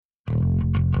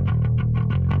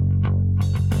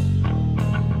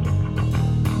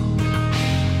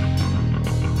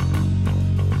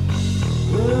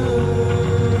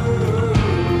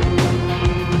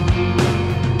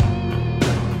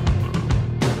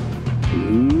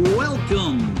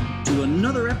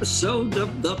episode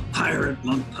of the Pirate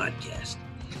Monk Podcast.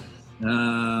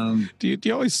 Do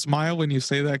you always smile when you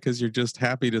say that because you're just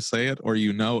happy to say it, or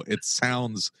it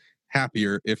sounds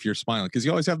happier if you're smiling? Because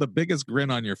you always have the biggest grin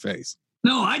on your face.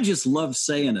 No, I just love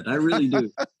saying it. I really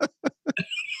do.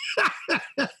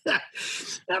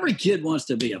 Every kid wants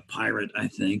to be a pirate, I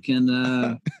think. And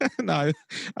no,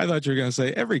 I thought you were going to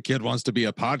say every kid wants to be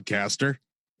a podcaster.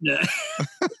 Yeah.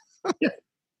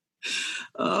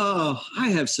 Oh, I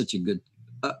have such a good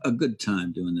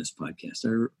time doing this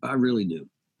podcast. I really do.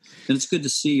 And it's good to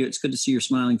see you. It's good to see your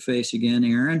smiling face again,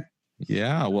 Aaron.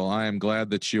 Yeah, well, I am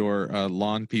glad that your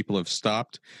lawn people have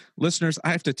stopped. Listeners, I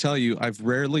have to tell you, I've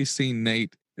rarely seen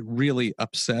Nate really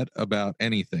upset about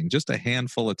anything, just a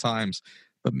handful of times.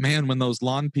 But man, when those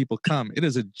lawn people come, it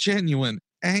is a genuine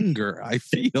anger I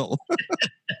feel.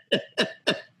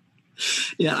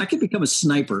 Yeah, I could become a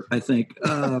sniper, I think.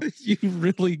 You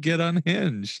really get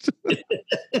unhinged.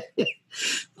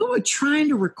 Oh, I'm trying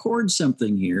to record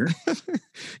something here.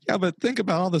 Yeah, but think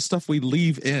about all the stuff we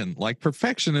leave in. Like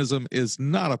perfectionism is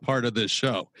not a part of this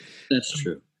show. That's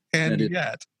true. And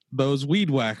yet, those weed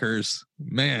whackers,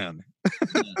 man,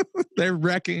 yeah. They're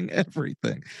wrecking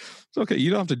everything. It's okay. You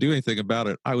don't have to do anything about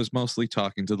it. I was mostly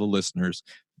talking to the listeners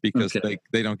because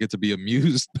they don't get to be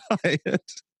amused by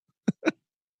it.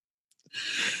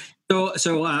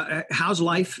 So how's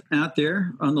life out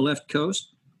there on the left coast?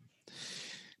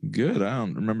 Good. I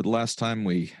don't remember the last time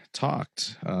we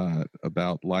talked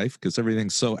about life because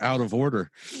everything's so out of order.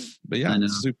 But yeah,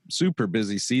 super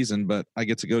busy season. But I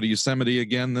get to go to Yosemite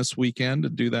again this weekend to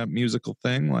do that musical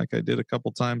thing like I did a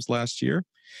couple times last year.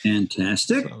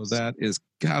 Fantastic. So that is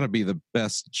got to be the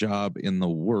best job in the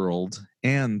world.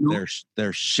 And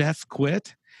their chef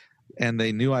quit. And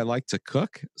they knew I like to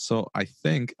cook, so I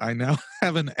think I now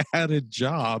have an added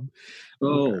job.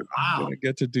 Oh, wow. I'm going to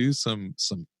get to do some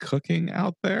cooking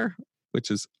out there, which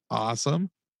is awesome.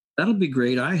 That'll be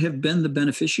great. I have been the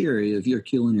beneficiary of your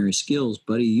culinary skills,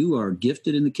 buddy. You are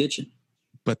gifted in the kitchen.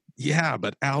 But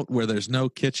out where there's no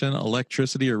kitchen,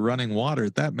 electricity, or running water,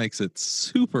 that makes it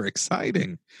super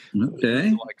exciting. Okay.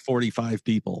 Like 45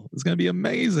 people. It's going to be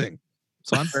amazing.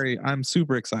 So I'm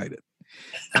super excited.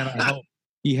 And I hope.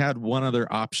 He had one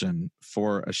other option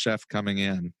for a chef coming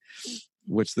in,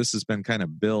 which this has been kind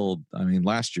of billed. I mean,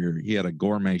 last year he had a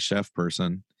gourmet chef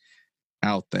person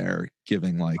out there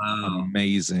giving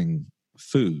amazing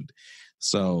food.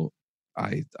 So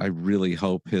I really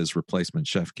hope his replacement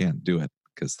chef can't do it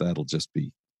because that'll just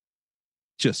be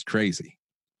just crazy.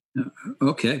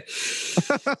 Okay.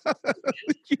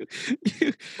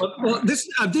 Well,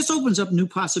 this opens up new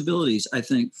possibilities, I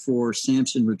think, for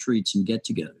Samson retreats and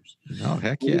get-togethers. Oh,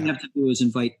 heck yeah! All we have to do is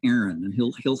invite Aaron, and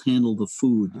he'll handle the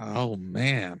food. Oh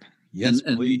man, yes,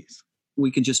 please. We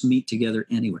can just meet together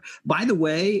anywhere. By the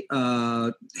way,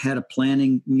 had a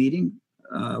planning meeting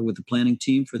with the planning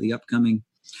team for the upcoming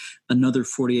another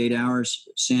 48 hours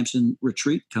Samson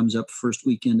retreat. Comes up first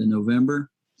weekend in November.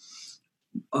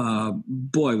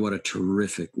 Boy, what a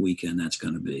terrific weekend that's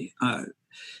going to be.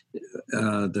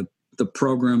 The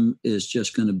program is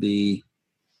just going to be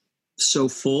so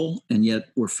full, and yet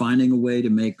we're finding a way to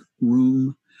make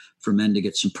room for men to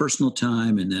get some personal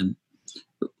time. And then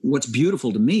what's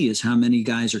beautiful to me is how many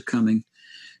guys are coming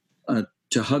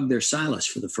to hug their Silas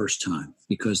for the first time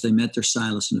because they met their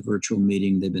Silas in a virtual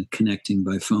meeting. They've been connecting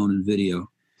by phone and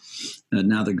video.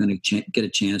 Now they're going to get a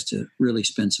chance to really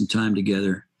spend some time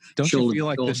together. Don't you feel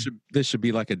like this should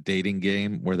be like a dating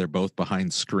game where they're both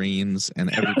behind screens and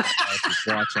everybody else is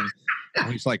watching? And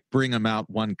we just bring them out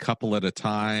one couple at a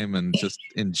time and just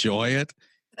enjoy it.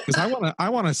 Because I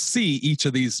want to see each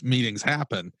of these meetings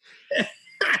happen.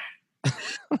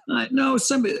 I know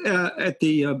somebody at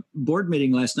the board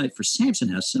meeting last night for Samson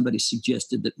House, somebody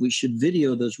suggested that we should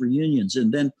video those reunions,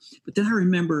 but then I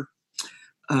remember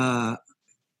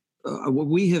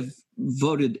we have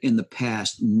voted in the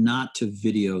past not to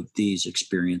video these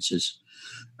experiences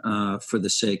for the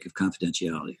sake of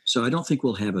confidentiality. So I don't think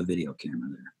we'll have a video camera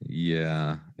there.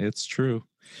 Yeah, it's true.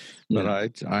 Yeah.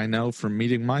 But I know from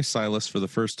meeting my Silas for the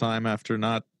first time after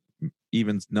not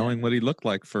even knowing what he looked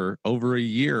like for over a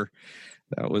year,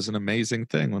 that was an amazing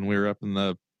thing when we were up in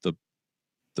the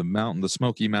mountain, the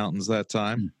Smoky Mountains that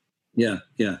time. Yeah.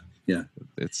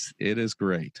 It is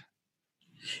great.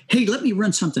 Hey, let me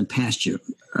run something past you.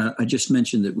 I just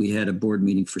mentioned that we had a board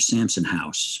meeting for Samson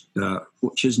House,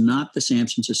 which is not the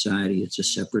Samson Society. It's a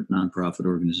separate nonprofit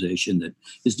organization that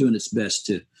is doing its best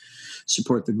to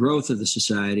support the growth of the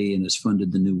society and has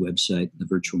funded the new website, the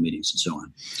virtual meetings, and so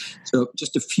on. So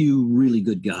just a few really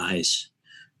good guys.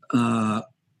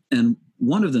 And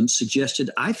one of them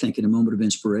suggested, I think, in a moment of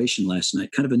inspiration last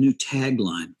night, kind of a new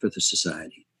tagline for the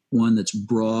society. one that's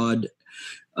broad,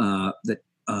 that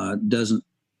doesn't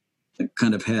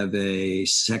kind of have a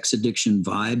sex addiction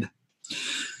vibe.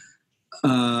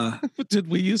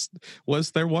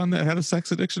 Was there one that had a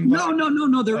sex addiction vibe?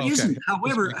 No, there isn't.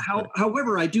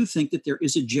 However, I do think that there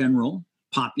is a general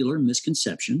popular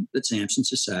misconception that Samson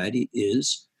Society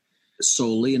is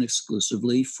solely and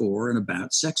exclusively for and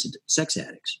about sex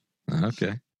addicts.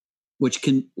 Okay. Which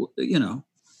can,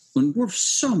 when we're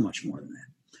so much more than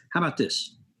that. How about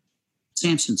this?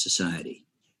 Samson Society.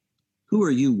 Who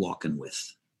are you walking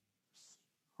with?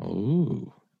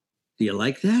 Oh. Do you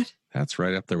like that? That's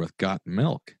right up there with Got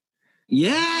Milk.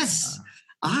 Yes,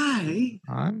 I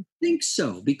think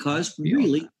so, because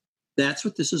really that's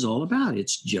what this is all about.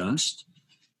 It's just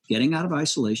getting out of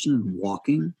isolation and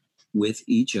walking with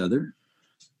each other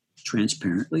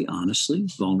transparently, honestly,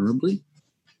 vulnerably.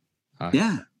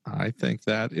 I think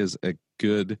that is a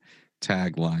good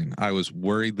tagline. I was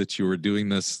worried that you were doing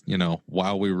this,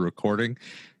 while we were recording,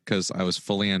 because I was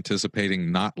fully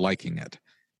anticipating not liking it,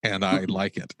 and I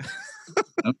like it.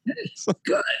 Okay, so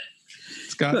good.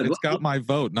 It's got my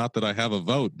vote. Not that I have a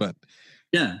vote, but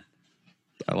yeah,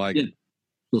 I like it.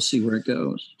 We'll see where it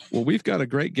goes. Well, we've got a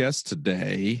great guest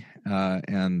today,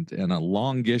 and a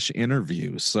longish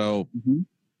interview. So,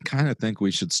 kind of think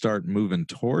we should start moving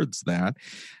towards that.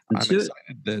 I'm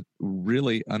excited that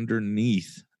really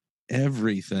underneath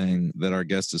everything that our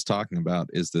guest is talking about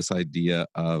is this idea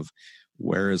of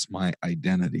where is my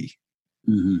identity,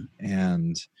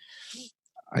 and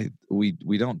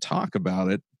we don't talk about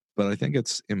it, but I think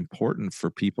it's important for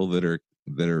people that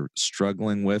are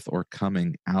struggling with or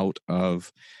coming out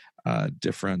of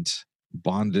different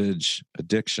bondage,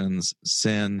 addictions,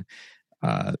 sin,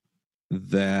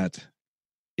 that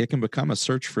it can become a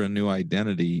search for a new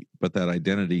identity, but that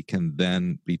identity can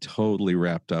then be totally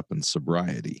wrapped up in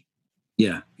sobriety.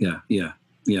 Yeah.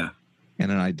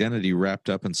 And an identity wrapped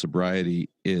up in sobriety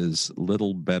is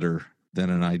little better than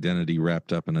an identity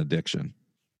wrapped up in addiction.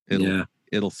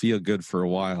 It'll feel good for a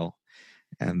while,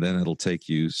 and then it'll take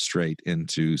you straight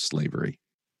into slavery.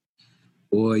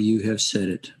 Boy, you have said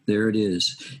it. There it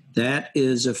is. That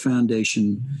is a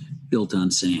foundation built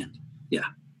on sand. Yeah.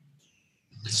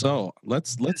 So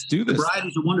let's do this. Sobriety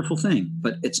is a wonderful thing,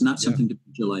 but it's not something to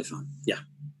put your life on. Yeah.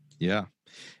 Yeah.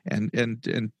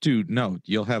 And dude, no,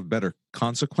 you'll have better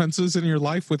consequences in your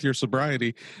life with your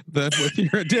sobriety than with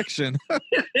your addiction.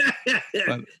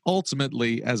 But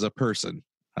ultimately, as a person,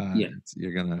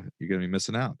 you're gonna be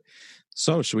missing out.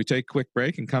 So, should we take a quick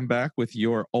break and come back with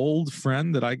your old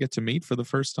friend that I get to meet for the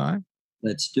first time?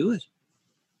 Let's do it.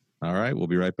 All right, we'll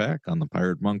be right back on the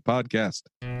Pirate Monk Podcast.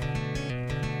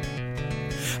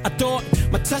 I thought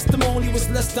my testimony was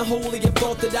less than holy. I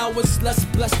thought that I was less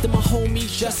blessed than my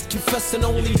homies, just confessing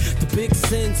only the big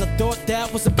sins. I thought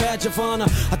that was a badge of honor.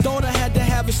 I thought I had to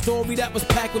have a story that was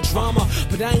packed with drama,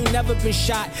 but I ain't never been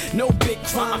shot, no big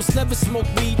crimes. Never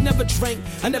smoked weed, never drank,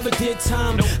 I never did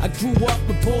time. I grew up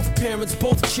with both parents,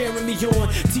 both cheering me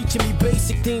on, teaching me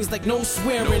basic things like no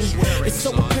swearing. It's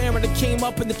so apparent I came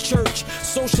up in the church.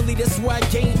 Socially, that's where I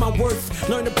gained my worth.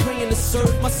 Learned to pray and to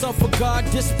serve myself for God,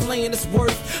 displaying His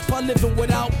worth. By living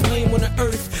without blame on the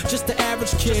earth, just the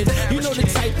average kid. You know the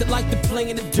type that like to play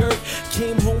in the dirt.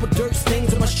 Came home with dirt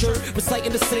stains on my shirt,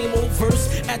 reciting the same old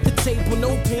verse. At the table,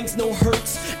 no pains, no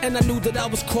hurts. And I knew that I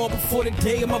was called before the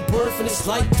day of my birth, and it's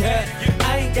like that.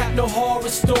 I ain't got no horror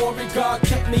story. God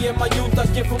kept me in my youth, I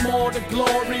give Him all the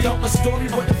glory. Thought my story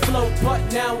wouldn't float, but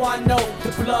now I know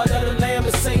the blood of the Lamb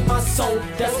has saved my soul.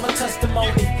 That's my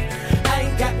testimony. I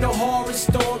ain't got no horror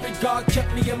story. God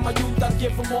kept me in my youth, I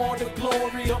give Him all the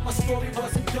glory. Thought my story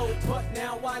wasn't dope, but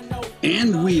now I know.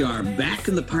 And we are back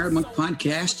in the Pirate Monk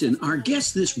Podcast, and our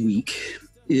guest this week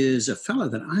is a fella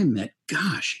that I met,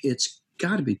 gosh, it's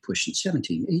got to be pushing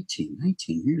 17, 18,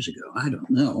 19 years ago. I don't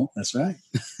know. That's right.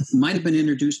 Might have been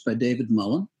introduced by David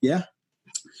Mullen. Yeah.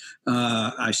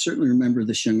 I certainly remember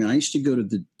this young man. I used to go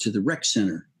to the rec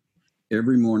center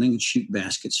every morning and shoot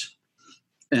baskets.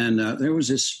 And there was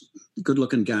this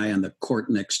good-looking guy on the court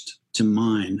next to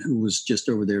mine who was just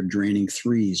over there draining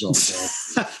threes all day.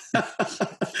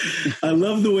 I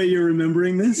love the way you're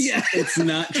remembering this. Yeah. It's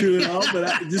not true at all, but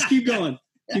just keep going.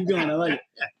 Keep going. I like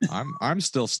it. I'm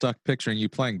still stuck picturing you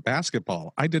playing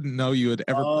basketball. I didn't know you had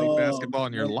ever played basketball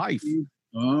in your life.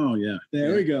 Oh, yeah.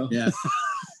 There we go. Yeah.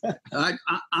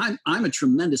 I'm a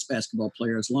tremendous basketball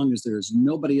player as long as there's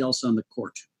nobody else on the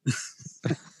court.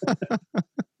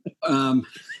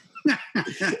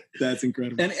 That's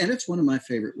incredible. And it's one of my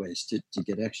favorite ways to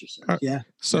get exercise. Yeah.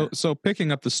 So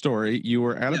picking up the story, you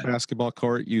were at a basketball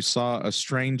court. You saw a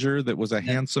stranger that was a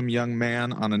handsome young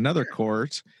man on another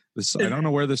court I don't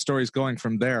know where the story's going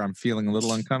from there. I'm feeling a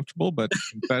little uncomfortable, but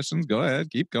confessions, go ahead,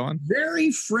 keep going.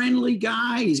 Very friendly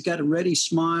guy. He's got a ready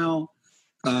smile.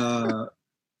 So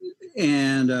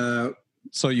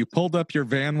you pulled up your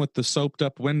van with the soaped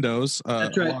up windows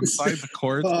That's right. alongside the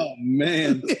court. Oh,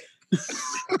 man.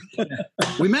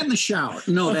 We met in the shower.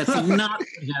 No, that's not what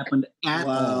happened at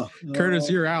all. Curtis,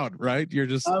 you're out, right? You're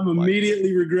just. I'm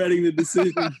immediately regretting the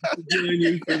decision to join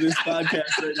you for this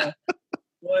podcast right now.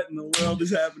 What in the world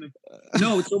is happening?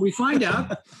 No, so we find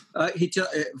out.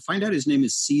 Find out his name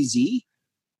is CZ.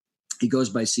 He goes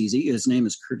by CZ. His name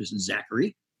is Curtis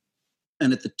Zachary.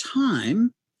 And at the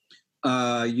time,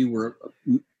 you were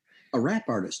a rap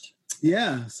artist.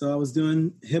 Yeah, so I was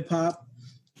doing hip hop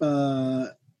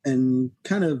and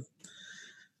kind of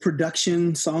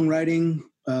production, songwriting,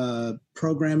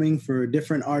 programming for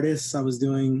different artists. I was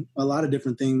doing a lot of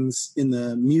different things in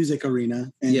the music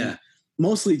arena, and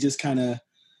mostly just kind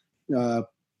of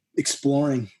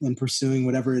exploring and pursuing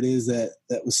whatever it is that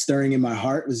was stirring in my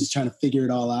heart. I was just trying to figure it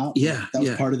all out. Yeah, that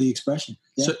was part of the expression.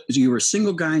 Yeah. So you were a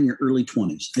single guy in your early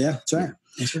 20s. Yeah, that's right.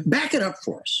 Back it up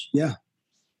for us. Yeah.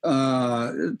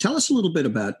 Tell us a little bit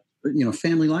about,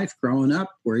 family life growing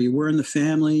up, where you were in the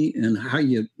family, and how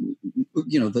the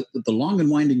long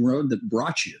and winding road that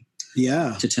brought you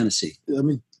to Tennessee. Let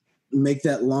me make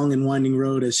that long and winding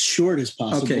road as short as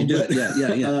possible. Okay, do it.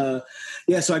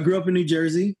 Yeah. So I grew up in New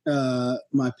Jersey.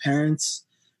 My parents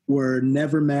were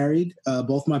never married.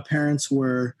 Both my parents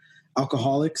were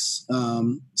alcoholics.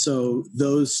 So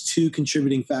those two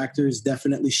contributing factors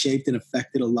definitely shaped and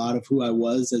affected a lot of who I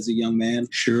was as a young man.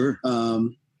 Sure.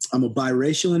 I'm a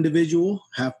biracial individual,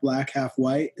 half black, half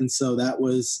white. And so that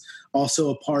was also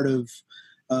a part of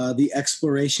the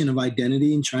exploration of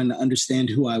identity and trying to understand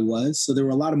who I was. So there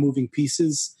were a lot of moving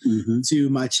pieces to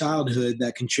my childhood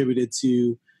that contributed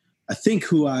to, I think,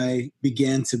 who I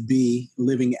began to be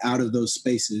living out of those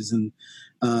spaces.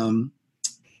 And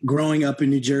growing up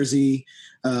in New Jersey,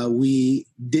 we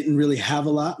didn't really have a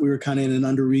lot. We were kind of in an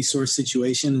under-resourced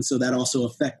situation. And so that also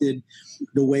affected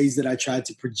the ways that I tried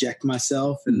to project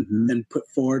myself and put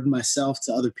forward myself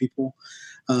to other people.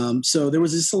 So there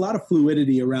was just a lot of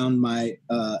fluidity around my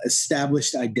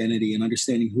established identity and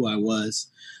understanding who I was.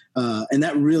 And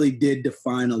that really did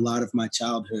define a lot of my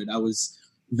childhood. I was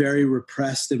very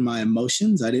repressed in my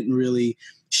emotions. I didn't really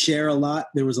share a lot.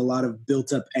 There was a lot of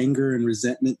built up anger and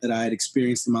resentment that I had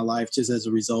experienced in my life just as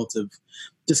a result of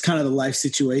just kind of the life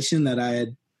situation that I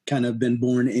had kind of been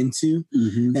born into.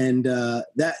 And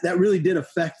that really did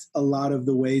affect a lot of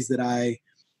the ways that I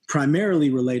primarily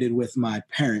related with my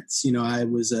parents. I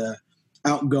was a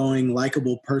outgoing,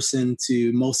 likable person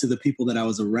to most of the people that I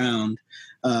was around.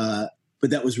 But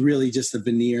that was really just a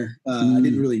veneer. I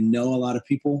didn't really know a lot of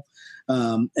people.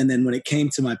 And then when it came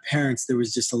to my parents, there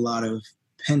was just a lot of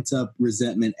pent up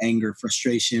resentment, anger,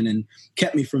 frustration, and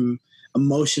kept me from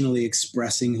emotionally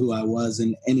expressing who I was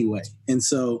in any way. And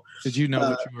so, did you know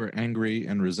what you were angry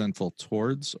and resentful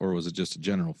towards, or was it just a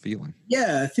general feeling?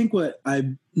 Yeah, I think what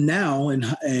I now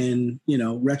in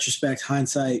retrospect,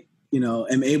 hindsight,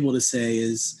 am able to say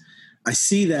is I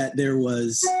see that there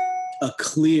was a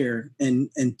clear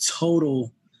and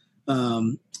total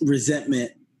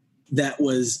resentment that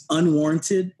was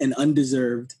unwarranted and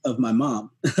undeserved of my mom.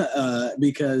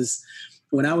 Because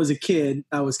when I was a kid,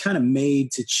 I was kind of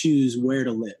made to choose where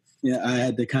to live. I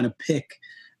had to kind of pick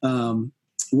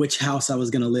which house I was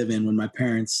going to live in when my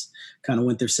parents kind of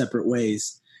went their separate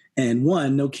ways. And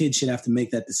one, no kid should have to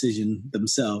make that decision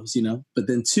themselves, But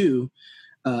then two,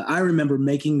 I remember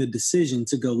making the decision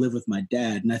to go live with my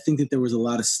dad. And I think that there was a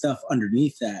lot of stuff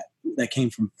underneath that came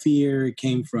from fear. It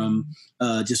came from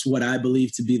just what I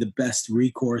believe to be the best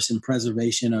recourse and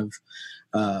preservation of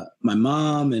my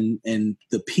mom and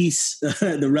the peace,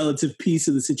 the relative peace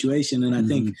of the situation. And I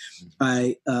think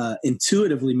I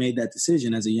intuitively made that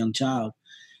decision as a young child.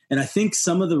 And I think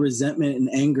some of the resentment and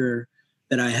anger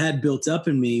that I had built up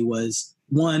in me was,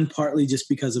 one, partly just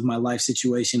because of my life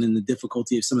situation and the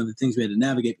difficulty of some of the things we had to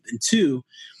navigate. And two,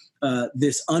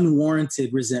 this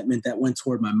unwarranted resentment that went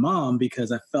toward my mom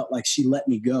because I felt like she let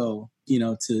me go,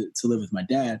 to live with my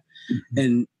dad.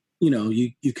 And,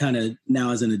 you kind of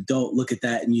now as an adult look at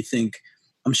that and you think,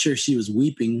 I'm sure she was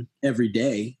weeping every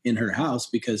day in her house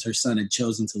because her son had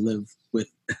chosen to live with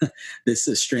this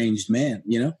estranged man,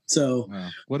 So wow.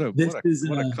 What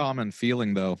a common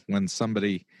feeling though, when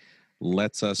somebody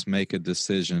lets us make a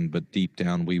decision, but deep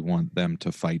down we want them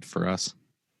to fight for us.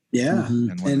 Yeah.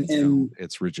 And when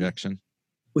it's rejection.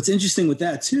 What's interesting with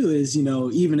that too is,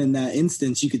 even in that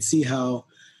instance, you could see how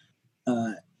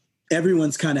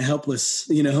everyone's kind of helpless,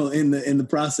 in the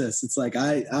process. It's like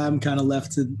I'm kind of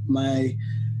left to my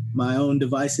my own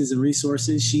devices and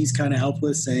resources. She's kind of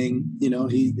helpless, saying,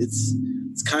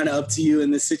 it's kind of up to you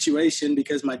in this situation,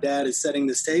 because my dad is setting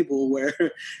this table where,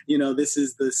 this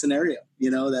is the scenario,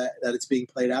 that it's being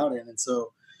played out in. And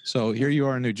so here you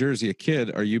are in New Jersey, a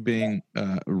kid. Are you being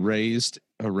raised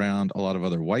around a lot of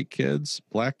other white kids,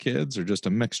 black kids, or just a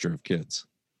mixture of kids?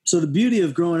 So the beauty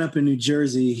of growing up in New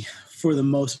Jersey, for the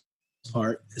most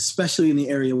part, especially in the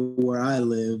area where I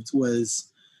lived,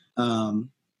 was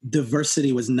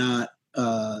diversity was not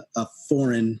a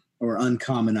foreign or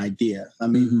uncommon idea. I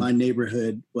mean, my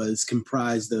neighborhood was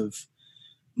comprised of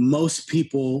most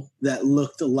people that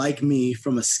looked like me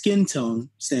from a skin tone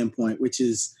standpoint, which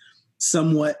is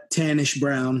somewhat tannish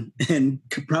brown, and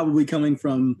probably coming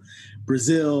from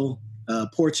Brazil,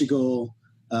 Portugal,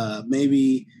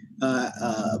 maybe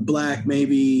black,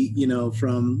 maybe,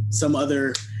 from some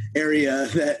other area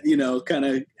that, kind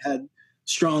of had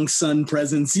strong sun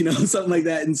presence, something like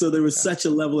that. And so there was such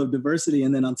a level of diversity.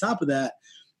 And then on top of that,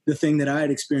 the thing that I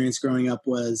had experienced growing up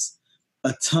was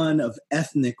a ton of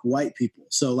ethnic white people.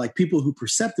 So like people who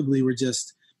perceptibly were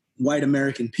just white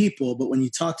American people, but when you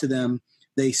talk to them,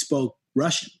 they spoke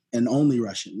Russian and only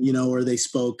Russian, or they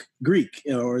spoke Greek,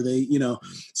 or they,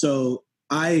 so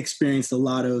I experienced a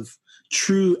lot of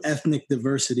true ethnic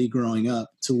diversity growing up,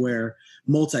 to where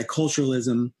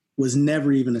multiculturalism was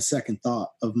never even a second thought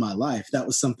of my life. That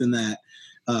was something that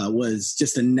was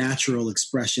just a natural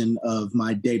expression of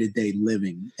my day-to-day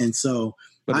living. And so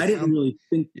I didn't really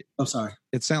think, I'm sorry.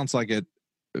 It sounds like it,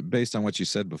 based on what you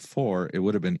said before, it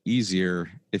would have been easier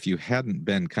if you hadn't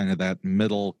been kind of that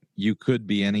middle, you could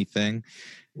be anything,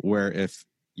 where if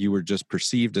you were just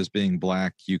perceived as being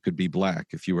black, you could be black.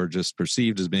 If you were just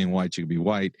perceived as being white, you could be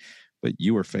white. But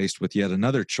you were faced with yet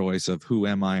another choice of who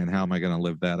am I and how am I going to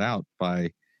live that out,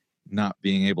 by not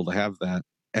being able to have that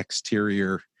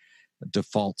exterior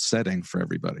default setting for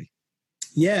everybody.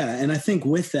 Yeah. And I think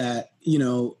with that,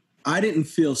 I didn't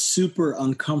feel super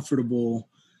uncomfortable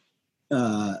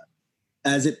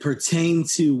as it pertained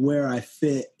to where I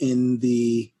fit in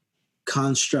the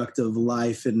construct of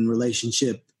life and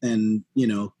relationship and,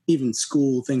 even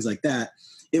school, things like that.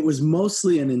 It was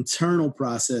mostly an internal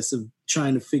process of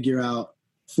trying to figure out,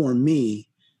 for me,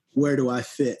 where do I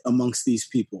fit amongst these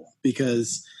people?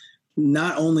 Because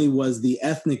not only was the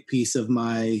ethnic piece of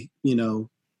my,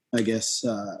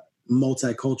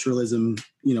 multiculturalism,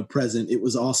 present, it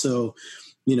was also,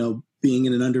 being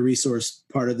in an under-resourced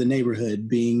part of the neighborhood,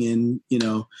 being in,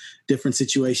 different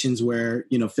situations where,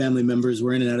 family members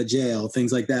were in and out of jail,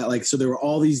 things like that. Like, so there were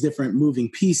all these different moving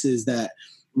pieces that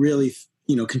really,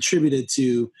 contributed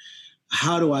to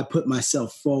how do I put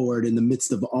myself forward in the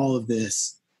midst of all of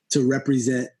this to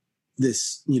represent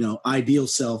this, ideal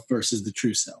self versus the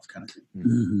true self kind of thing.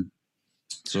 Mm-hmm.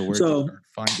 So where did you start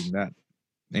finding that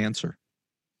answer?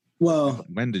 Well,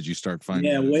 when did you start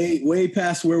finding? Yeah, way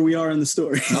past where we are in the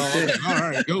story. Oh, okay. All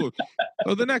right, go.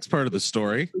 Oh, the next part of the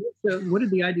story. So what did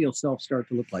the ideal self start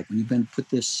to look like when you've been put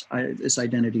this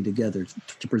identity together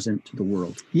to present to the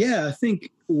world? Yeah, I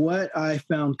think what I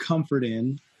found comfort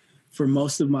in for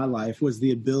most of my life was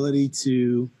the ability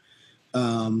to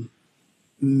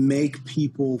make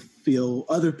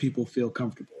other people feel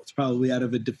comfortable. It's probably out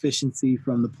of a deficiency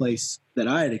from the place that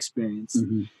I had experienced.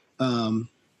 Mm-hmm.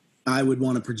 I would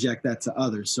want to project that to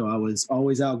others. So I was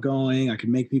always outgoing. I could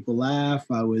make people laugh.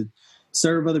 I would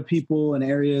serve other people in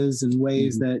areas and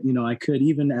ways that, I could,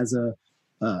 even as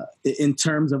in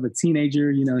terms of a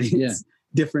teenager, it's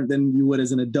different than you would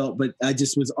as an adult, but I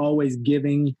just was always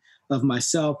giving of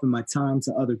myself and my time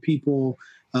to other people.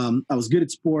 I was good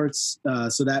at sports.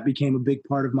 So that became a big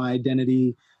part of my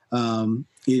identity. I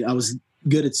was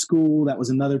good at school. That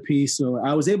was another piece. So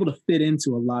I was able to fit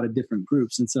into a lot of different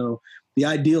groups. And so the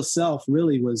ideal self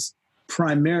really was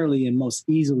primarily and most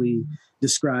easily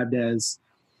described as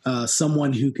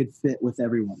someone who could fit with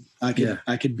everyone. I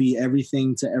could be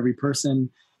everything to every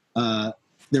person.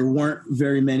 There weren't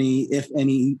very many, if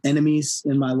any, enemies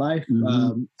in my life.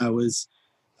 Mm-hmm. I was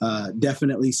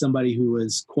definitely somebody who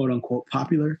was quote unquote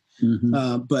popular.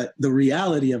 Mm-hmm. But the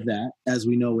reality of that, as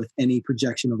we know with any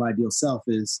projection of ideal self,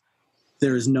 is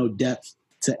there is no depth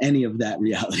to any of that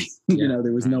reality.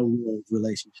 There was no real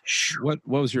relationship. What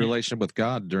was your relationship with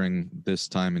God during this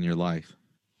time in your life?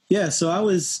 Yeah, so I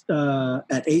was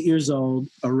at 8 years old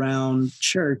around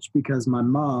church because my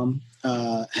mom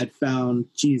had found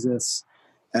Jesus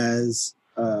as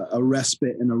a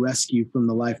respite and a rescue from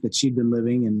the life that she'd been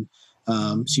living.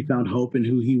 And she found hope in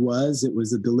who he was. It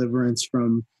was a deliverance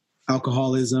from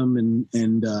alcoholism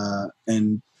and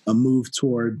a move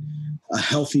toward a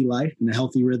healthy life and a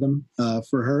healthy rhythm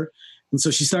for her. And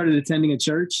so she started attending a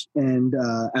church. And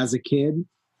as a kid,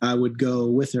 I would go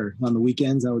with her on the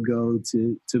weekends. I would go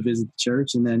to visit the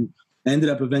church, and then I ended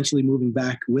up eventually moving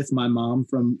back with my mom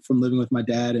from living with my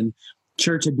dad, and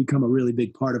church had become a really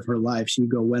big part of her life. She would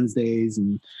go Wednesdays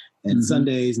and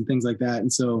Sundays and things like that.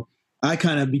 And so I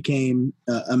kind of became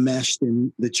enmeshed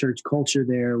in the church culture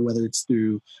there, whether it's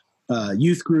through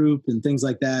youth group and things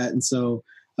like that. And so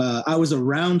I was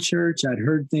around church. I'd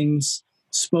heard things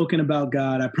spoken about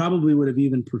God. I probably would have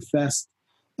even professed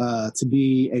to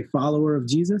be a follower of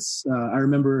Jesus. I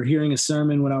remember hearing a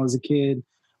sermon when I was a kid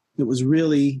that was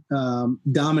really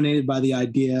dominated by the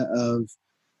idea of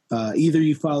either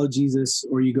you follow Jesus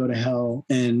or you go to hell.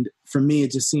 And for me,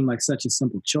 it just seemed like such a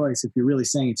simple choice. If you're really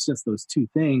saying it's just those two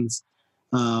things,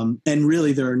 and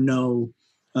really there are no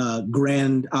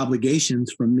grand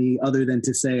obligations from me other than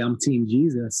to say I'm Team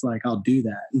Jesus, like I'll do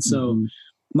that. And so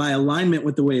my alignment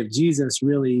with the way of Jesus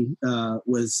really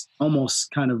was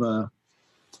almost kind of a,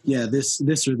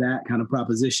 this or that kind of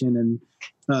proposition,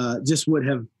 and just would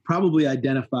have probably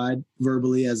identified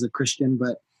verbally as a Christian,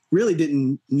 but really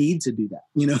didn't need to do that.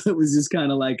 It was just kind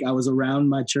of like I was around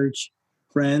my church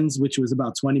friends, which was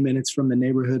about 20 minutes from the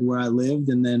neighborhood where I lived.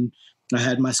 And then I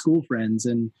had my school friends.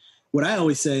 And what I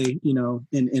always say,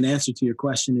 in answer to your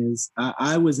question is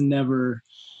I was never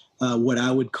what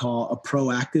I would call a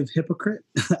proactive hypocrite.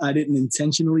 I didn't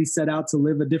intentionally set out to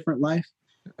live a different life,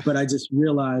 but I just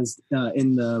realized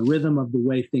in the rhythm of the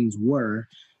way things were,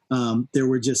 there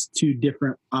were just two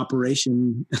different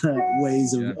operation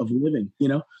ways of living,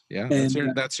 Yeah,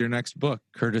 and that's your next book,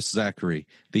 Curtis Zachary,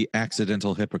 The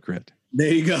Accidental Hypocrite.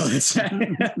 There you go. That's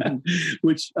right.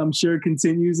 Which I'm sure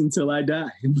continues until I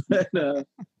die. But,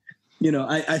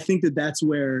 I think that's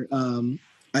where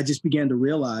I just began to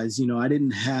realize, I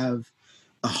didn't have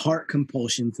a heart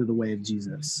compulsion to the way of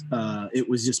Jesus. It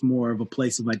was just more of a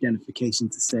place of identification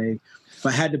to say, if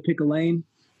I had to pick a lane,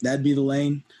 that'd be the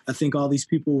lane. I think all these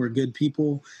people were good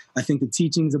people. I think the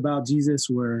teachings about Jesus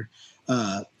were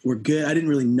good. I didn't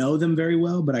really know them very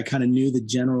well, but I kind of knew the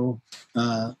general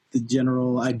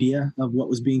idea of what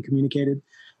was being communicated.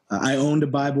 I owned a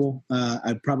Bible.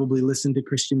 I probably listened to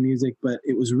Christian music, but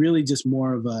it was really just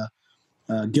more of a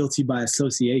guilty by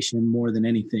association more than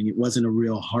anything. It wasn't a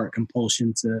real heart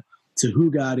compulsion to who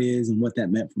God is and what that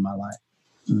meant for my life.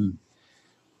 Mm.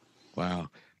 Wow.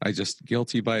 I just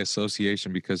guilty by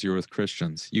association because you're with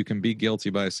Christians. You can be guilty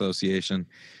by association,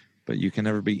 but you can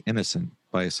never be innocent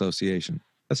by association.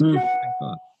 That's a good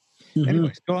thought. Mm-hmm.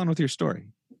 Anyways, go on with your story.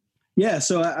 Yeah.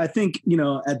 So I think,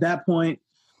 at that point,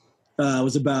 I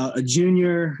was about a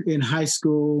junior in high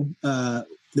school.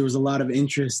 There was a lot of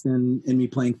interest in me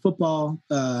playing football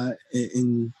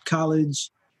in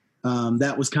college.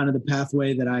 That was kind of the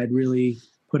pathway that I had really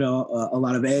put a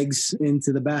lot of eggs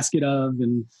into the basket of.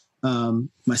 And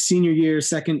my senior year,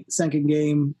 second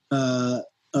game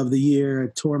of the year, I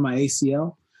tore my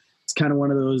ACL. It's kind of one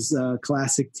of those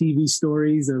classic TV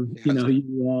stories of,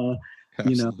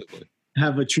 you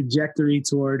have a trajectory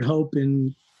toward hope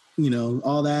and,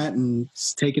 all that, and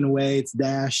it's taken away, it's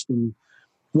dashed and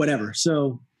whatever.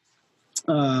 So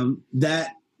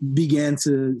that began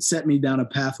to set me down a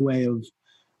pathway of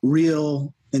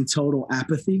real and total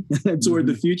apathy toward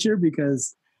the future,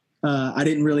 because I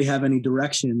didn't really have any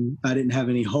direction. I didn't have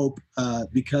any hope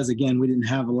because, again, we didn't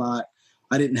have a lot.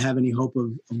 I didn't have any hope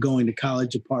of going to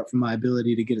college apart from my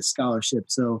ability to get a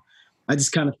scholarship. So I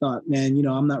just kind of thought, man,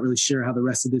 I'm not really sure how the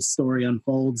rest of this story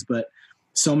unfolds, but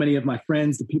so many of my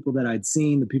friends, the people that I'd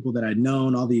seen, the people that I'd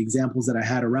known, all the examples that I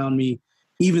had around me,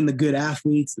 even the good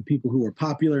athletes, the people who were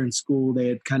popular in school, they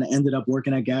had kind of ended up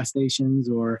working at gas stations,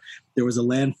 or there was a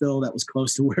landfill that was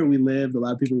close to where we lived. A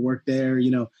lot of people worked there,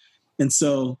 And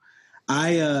so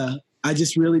I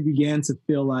just really began to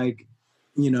feel like,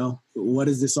 what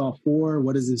is this all for?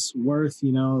 What is this worth?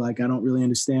 I don't really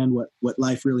understand what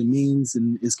life really means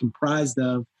and is comprised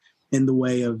of in the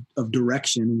way of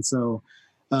direction. And so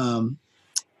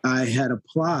I had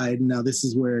applied. Now, this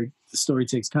is where the story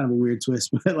takes kind of a weird twist,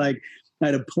 but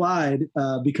I'd applied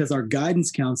because our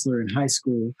guidance counselor in high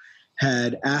school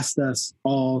had asked us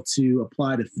all to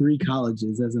apply to 3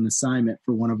 colleges as an assignment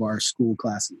for one of our school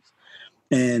classes.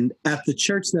 And at the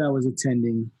church that I was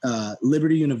attending,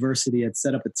 Liberty University had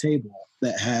set up a table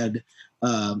that had,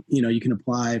 you can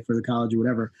apply for the college or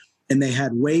whatever, and they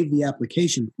had waived the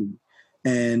application fee.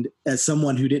 And as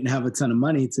someone who didn't have a ton of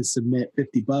money to submit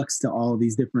 $50 to all of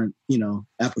these different,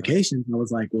 applications, I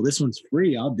was like, well, this one's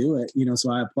free. I'll do it.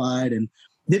 So I applied and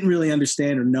didn't really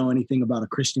understand or know anything about a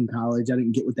Christian college. I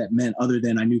didn't get what that meant other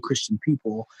than I knew Christian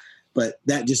people. But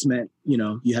that just meant,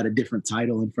 you had a different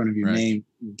title in front of your name.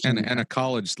 And a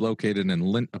college located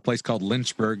in a place called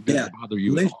Lynchburg. Didn't bother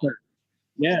you Lynchburg.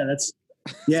 Yeah,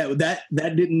 Yeah, that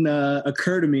didn't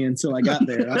occur to me until I got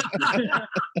there.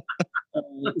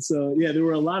 So yeah, there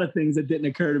were a lot of things that didn't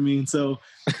occur to me, and so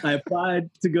I applied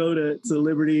to go to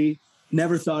Liberty.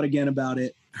 Never thought again about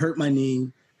it. Hurt my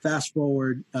knee. Fast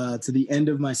forward to the end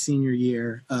of my senior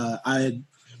year, I had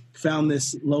found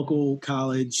this local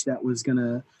college that was going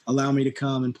to allow me to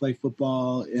come and play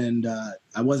football, and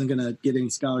I wasn't going to get any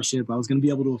scholarship. I was going to be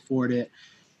able to afford it.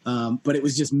 But it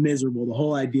was just miserable. The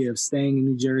whole idea of staying in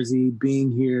New Jersey,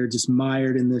 being here, just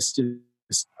mired in this,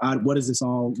 what is this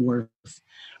all worth?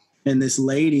 And this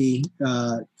lady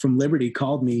from Liberty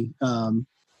called me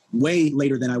way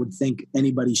later than I would think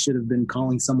anybody should have been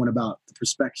calling someone about the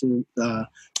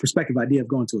prospective idea of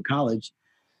going to a college.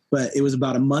 But it was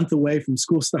about a month away from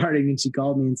school starting, and she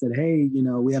called me and said, hey,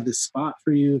 we have this spot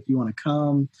for you if you want to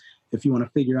come, if you want to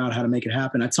figure out how to make it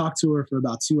happen. I talked to her for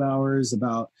about 2 hours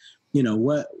about,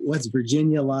 what's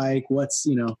Virginia like?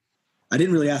 I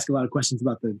didn't really ask a lot of questions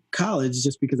about the college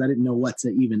just because I didn't know what to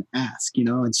even ask,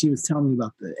 and she was telling me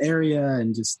about the area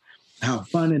and just how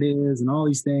fun it is and all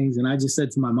these things. And I just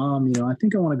said to my mom, I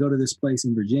think I want to go to this place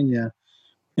in Virginia.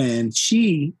 And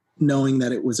she, knowing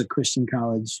that it was a Christian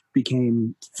college,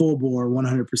 became full bore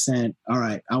 100%. All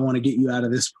right, I want to get you out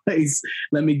of this place.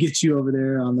 Let me get you over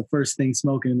there on the first thing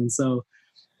smoking. And so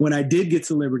when I did get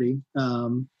to Liberty,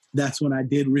 that's when I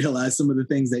did realize some of the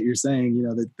things that you're saying.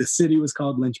 The city was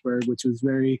called Lynchburg, which was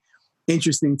very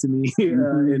interesting to me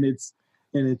in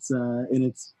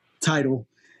its title.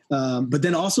 But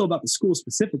then also about the school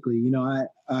specifically,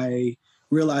 I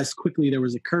realized quickly there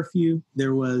was a curfew.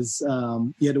 There was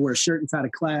you had to wear a shirt inside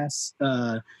of class.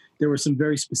 There were some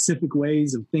very specific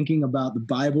ways of thinking about the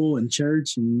Bible and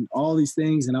church and all these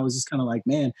things. And I was just kind of like,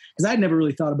 man, because I'd never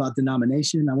really thought about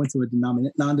denomination. I went to a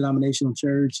non-denominational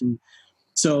church, and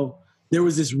so there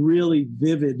was this really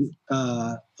vivid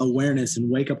awareness and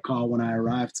wake-up call when I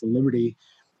arrived to Liberty.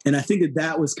 And I think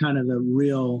that was kind of the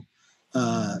real,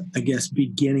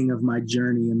 beginning of my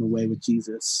journey in the way with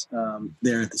Jesus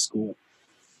there at the school.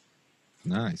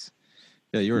 Nice.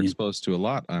 Yeah, you were exposed to a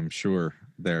lot, I'm sure,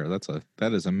 there.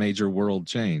 That is a major world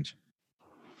change.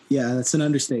 Yeah, that's an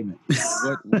understatement.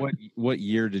 What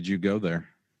year did you go there?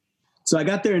 So I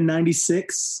got there in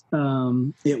 96.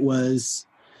 It was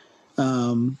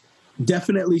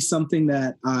definitely something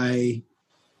that I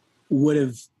would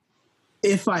have,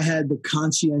 if I had the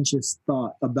conscientious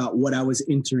thought about what I was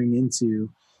entering into,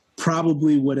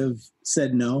 probably would have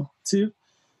said no to.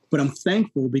 But I'm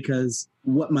thankful because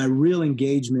what my real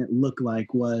engagement looked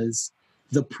like was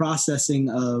the processing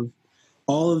of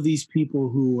all of these people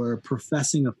who were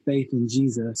professing a faith in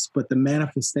Jesus, but the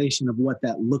manifestation of what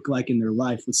that looked like in their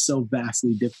life was so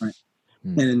vastly different.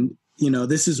 And,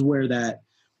 this is where that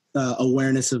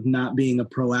awareness of not being a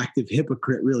proactive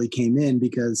hypocrite really came in,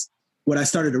 because what I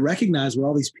started to recognize were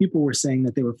all these people were saying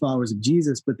that they were followers of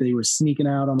Jesus, but they were sneaking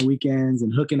out on the weekends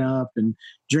and hooking up and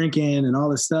drinking and all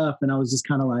this stuff. And I was just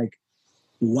kind of like,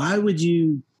 why would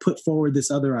you put forward this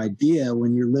other idea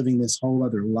when you're living this whole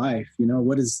other life?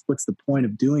 What's the point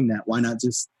of doing that? Why not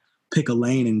just pick a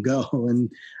lane and go?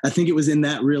 And I think it was in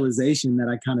that realization that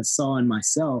I kind of saw in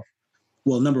myself,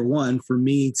 well, number one, for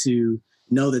me to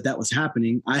know that was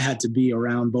happening, I had to be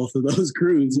around both of those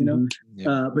crews,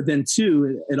 but then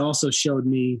two, it also showed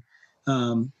me,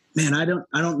 man, I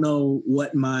don't know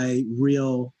what my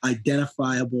real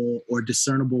identifiable or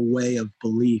discernible way of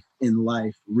belief in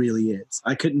life really is.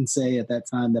 I couldn't say at that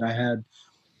time that I had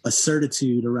a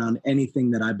certitude around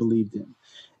anything that I believed in.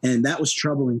 And that was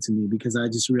troubling to me because I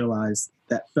just realized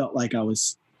that felt like I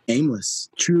was aimless,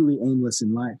 truly aimless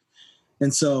in life.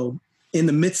 And so in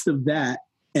the midst of that,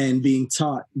 and being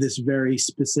taught this very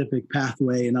specific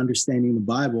pathway and understanding the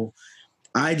Bible,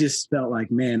 I just felt like,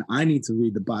 man, I need to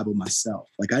read the Bible myself.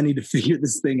 Like, I need to figure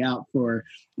this thing out for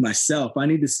myself. I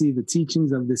need to see the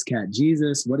teachings of this cat,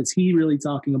 Jesus. What is he really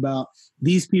talking about?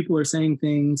 These people are saying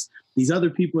things. These other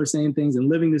people are saying things and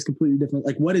living this completely different.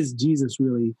 Like, what is Jesus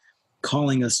really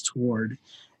calling us toward?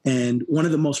 And one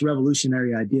of the most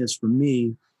revolutionary ideas for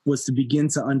me was to begin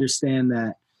to understand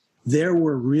that there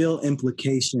were real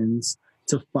implications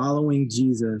to following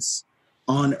Jesus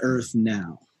on earth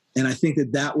now. And I think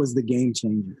that was the game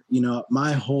changer.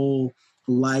 My whole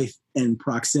life and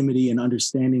proximity and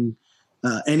understanding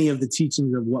any of the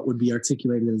teachings of what would be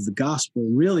articulated as the gospel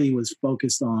really was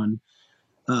focused on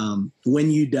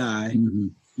when you die,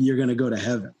 you're going to go to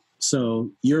heaven.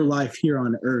 So your life here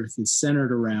on earth is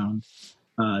centered around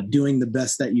doing the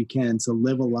best that you can to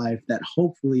live a life that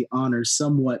hopefully honors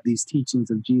somewhat these teachings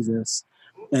of Jesus,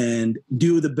 and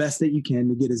do the best that you can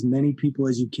to get as many people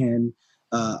as you can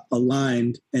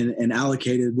aligned and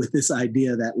allocated with this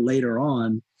idea that later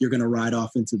on you're going to ride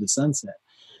off into the sunset.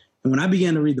 And when I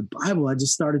began to read the Bible, I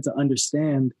just started to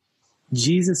understand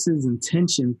Jesus's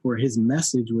intention for his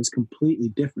message was completely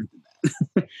different than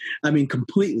that. I mean,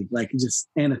 completely, like just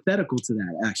antithetical to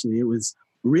that, actually. It was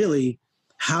really,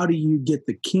 how do you get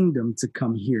the kingdom to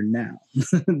come here now?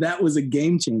 That was a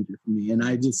game changer for me. And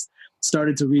I just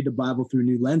started to read the Bible through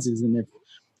new lenses. And if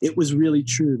it was really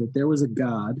true that there was a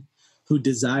God who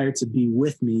desired to be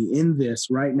with me in this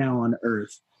right now on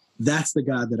earth, that's the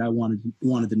God that I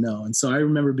wanted to know. And so I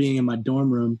remember being in my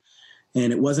dorm room,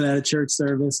 and it wasn't at a church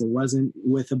service. It wasn't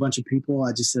with a bunch of people.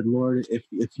 I just said, Lord,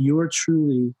 if you're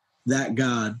truly that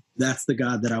God, that's the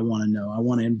God that I want to know. I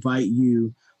want to invite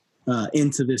you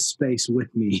into this space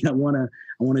with me. I want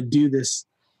to do this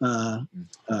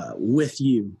with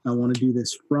you. I want to do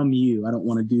this from you. I don't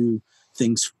want to do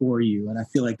things for you. And I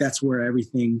feel like that's where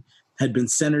everything had been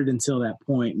centered until that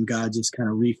point, and God just kind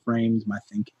of reframed my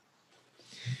thinking.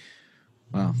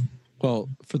 Wow. Well,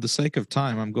 for the sake of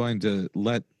time, I'm going to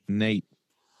let Nate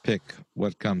pick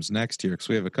what comes next here, because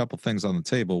we have a couple things on the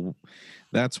table.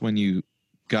 That's when you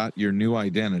got your new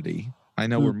identity. I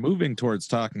know we're moving towards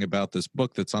talking about this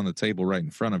book that's on the table right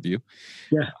in front of you.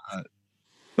 Yeah.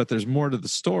 But there's more to the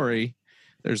story.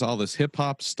 There's all this hip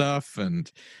hop stuff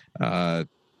and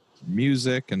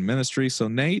music and ministry. So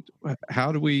Nate,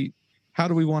 how do we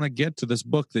want to get to this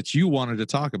book that you wanted to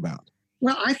talk about?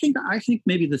 Well, I think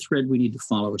maybe the thread we need to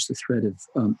follow is the thread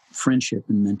of friendship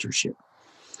and mentorship,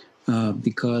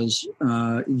 because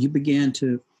God began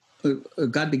to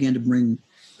bring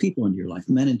people into your life,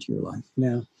 men into your life.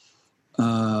 Yeah.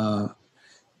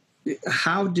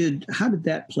 How did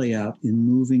that play out in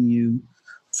moving you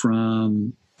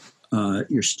from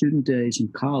your student days in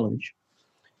college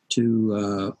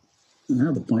to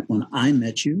the point when I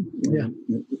met you? Yeah.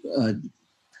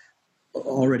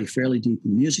 Already fairly deep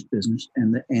in the music business,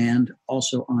 and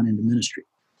also on into ministry.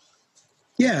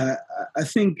 Yeah, I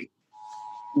think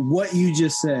what you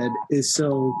just said is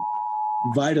so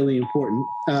vitally important.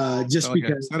 Because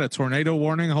is that a tornado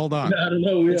warning? Hold on. I don't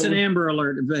know. It's an Amber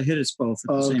Alert. It hit us both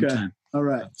at the same time. All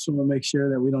right. So we'll make sure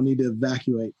that we don't need to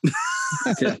evacuate.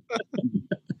 Okay.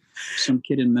 Some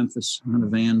kid in Memphis on a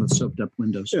van with soaked up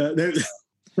windows.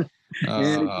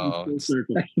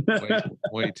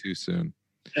 Way too soon.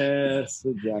 Yes,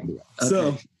 exactly. Okay.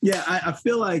 So, yeah, I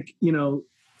feel like,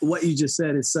 what you just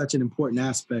said is such an important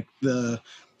aspect. The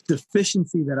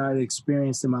deficiency that I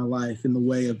experienced in my life in the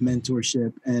way of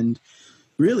mentorship and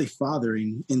really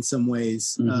fathering in some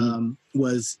ways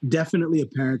was definitely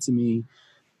apparent to me,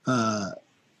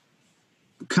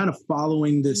 kind of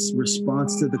following this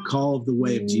response to the call of the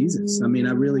way of Jesus. I mean,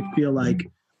 I really feel like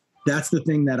that's the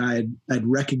thing that I'd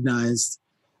recognized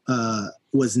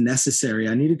was necessary.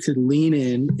 I needed to lean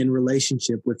in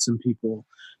relationship with some people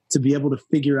to be able to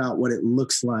figure out what it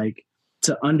looks like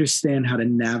to understand how to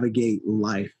navigate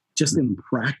life just in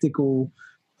practical,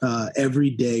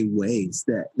 everyday ways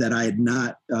that I had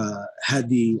not had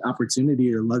the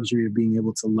opportunity or luxury of being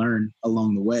able to learn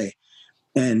along the way.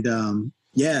 And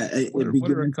what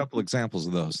are a couple examples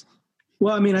of those?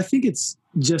 Well, I mean, I think it's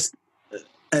just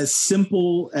as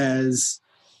simple as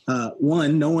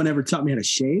one, no one ever taught me how to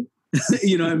shave.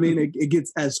 You know what I mean? It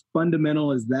gets as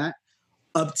fundamental as that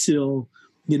up till,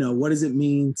 what does it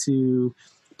mean to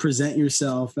present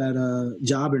yourself at a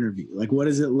job interview? Like, what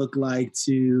does it look like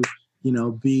to,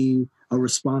 be a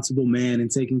responsible man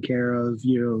and taking care of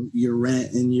your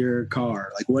rent and your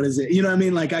car? Like, what is it? You know what I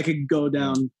mean? Like, I could go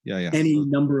down any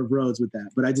number of roads with that,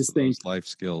 but I just think life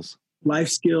skills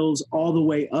all the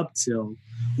way up till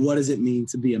what does it mean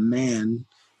to be a man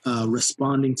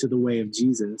responding to the way of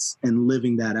Jesus and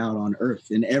living that out on earth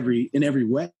in every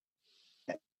way.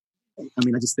 I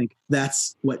mean, I just think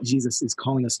that's what Jesus is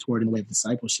calling us toward in the way of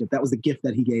discipleship. That was the gift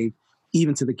that he gave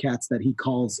even to the cats that he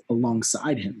calls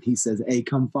alongside him. He says, hey,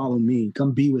 come follow me,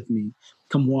 come be with me,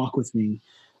 come walk with me.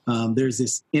 There's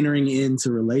this entering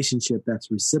into relationship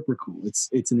that's reciprocal.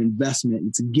 It's an investment.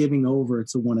 It's a giving over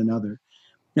to one another.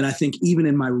 And I think even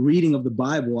in my reading of the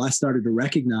Bible, I started to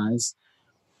recognize,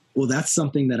 well, that's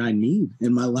something that I need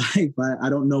in my life. I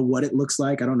don't know what it looks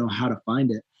like. I don't know how to find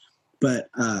it. But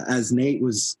as Nate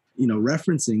was,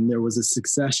 referencing, there was a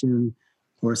succession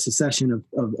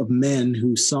of men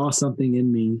who saw something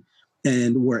in me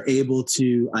and were able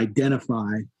to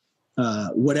identify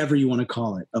whatever you want to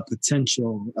call it, a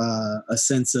potential, a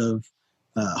sense of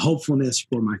hopefulness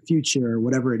for my future,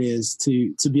 whatever it is,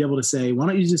 to be able to say, why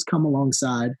don't you just come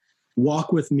alongside,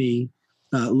 walk with me,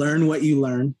 learn what you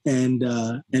learn, and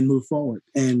move forward.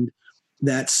 And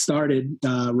that started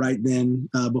right then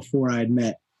before I had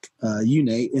met you,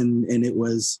 Nate, and it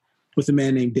was with a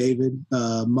man named David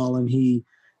Mullen.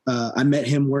 I met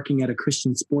him working at a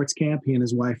Christian sports camp. He and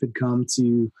his wife had come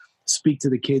to speak to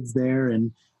the kids there.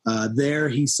 And there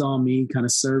he saw me kind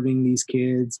of serving these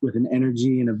kids with an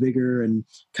energy and a vigor and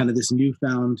kind of this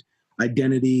newfound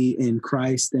identity in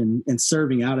Christ and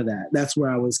serving out of that. That's where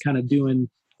I was kind of doing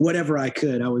whatever I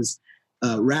could. I was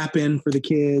rapping for the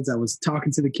kids. I was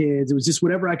talking to the kids. It was just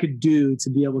whatever I could do to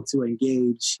be able to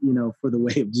engage, for the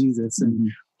way of Jesus. And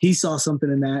he saw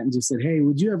something in that and just said, hey,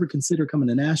 would you ever consider coming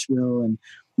to Nashville and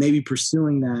maybe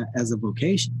pursuing that as a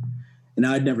vocation? And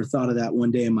I'd never thought of that one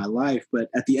day in my life. But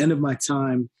at the end of my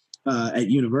time at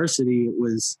university, it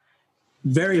was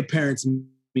very apparent to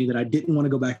me that I didn't want to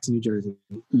go back to New Jersey.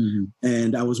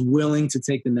 And I was willing to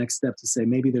take the next step to say,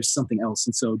 maybe there's something else.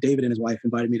 And so David and his wife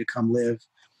invited me to come live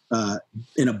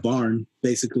in a barn,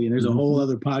 basically. And there's a whole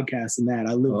other podcast in that.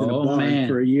 I lived in a barn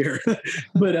for a year.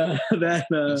 But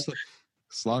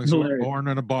as long as you were born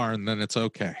in a barn, then it's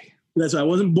okay. That's right. I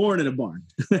wasn't born in a barn,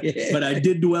 but I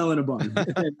did dwell in a barn.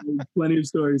 Plenty of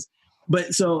stories.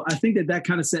 But so I think that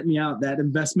kind of set me out, that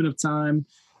investment of time,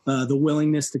 the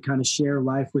willingness to kind of share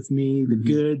life with me, the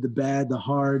good, the bad, the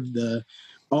hard,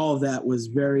 all of that was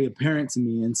very apparent to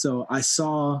me. And so I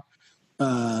saw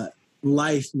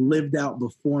life lived out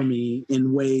before me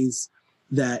in ways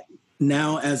that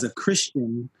now as a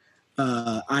Christian,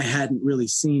 I hadn't really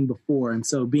seen before. And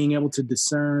so being able to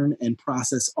discern and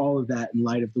process all of that in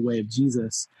light of the way of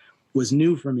Jesus was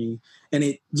new for me. And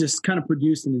it just kind of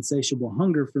produced an insatiable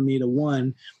hunger for me to,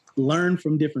 one, learn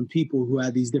from different people who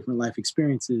had these different life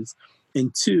experiences,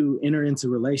 and two, enter into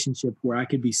relationship where I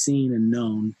could be seen and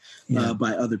known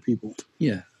by other people.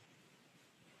 Yeah.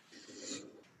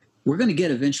 We're going to get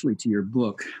eventually to your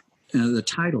book. The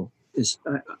title is,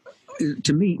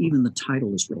 to me, even the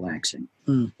title is relaxing.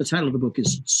 The title of the book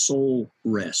is Soul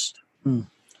Rest.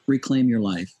 Reclaim Your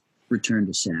Life, Return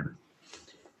to Sabbath.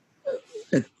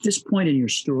 At this point in your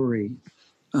story,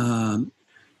 I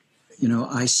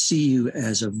see you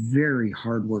as a very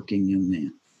hardworking young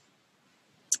man,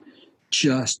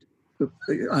 just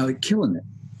killing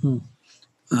it,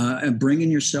 and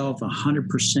bringing yourself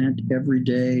 100% every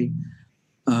day,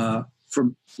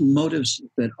 from motives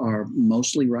that are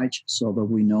mostly righteous, although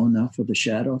we know enough of the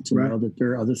shadow to know that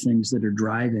there are other things that are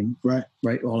driving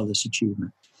all of this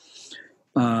achievement.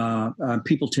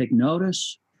 People take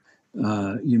notice.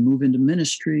 You move into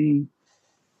ministry.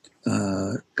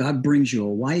 God brings you a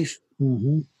wife.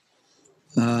 You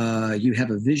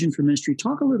have a vision for ministry.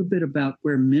 Talk a little bit about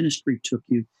where ministry took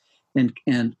you and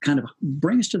kind of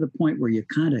bring us to the point where you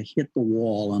kind of hit the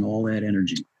wall on all that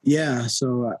energy. Yeah.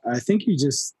 So I think you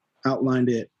just outlined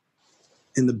it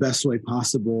in the best way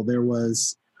possible. There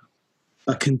was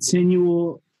a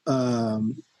continual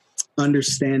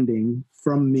understanding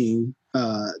from me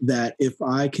that if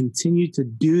I continued to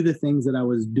do the things that I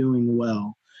was doing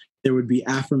well, there would be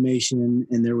affirmation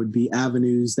and there would be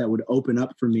avenues that would open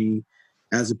up for me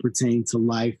as it pertained to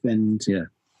life and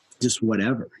just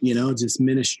whatever, just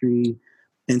ministry.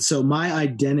 And so my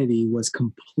identity was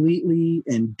completely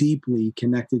and deeply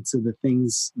connected to the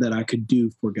things that I could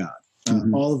do for God.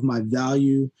 All of my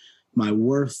value, my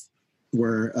worth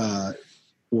were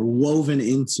woven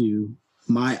into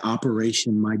my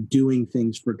operation, my doing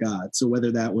things for God. So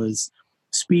whether that was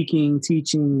speaking,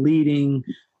 teaching, leading,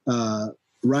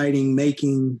 writing,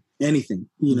 making, anything,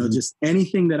 just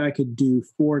anything that I could do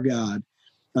for God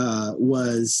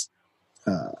was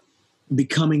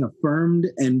becoming affirmed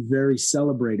and very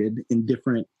celebrated in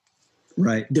different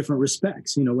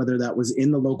respects, whether that was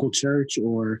in the local church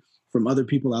or from other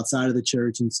people outside of the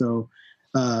church. And so,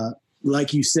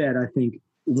 like you said, I think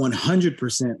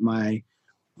 100%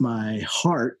 my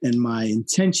heart and my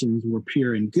intentions were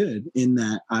pure and good in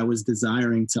that I was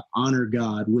desiring to honor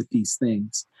God with these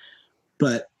things.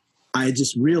 But I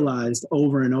just realized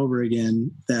over and over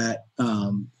again that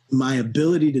my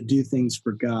ability to do things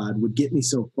for God would get me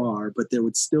so far, but there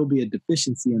would still be a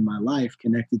deficiency in my life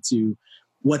connected to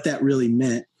what that really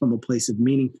meant from a place of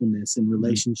meaningfulness and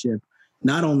relationship,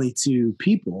 not only to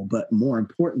people, but more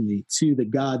importantly, to the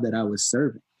God that I was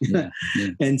serving.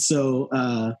 And so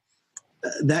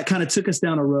that kind of took us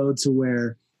down a road to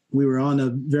where we were on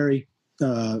a very,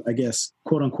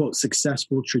 quote unquote,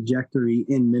 successful trajectory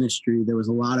in ministry. There was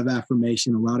a lot of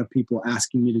affirmation, a lot of people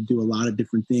asking me to do a lot of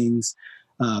different things,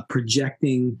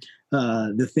 projecting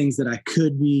the things that I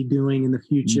could be doing in the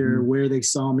future, where they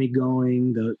saw me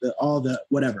going, all the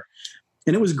whatever.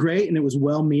 And it was great, and it was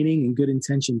well-meaning and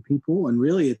good-intentioned people. And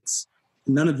really, it's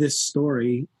none of this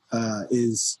story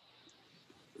is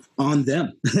on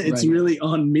them. It's really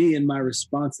on me and my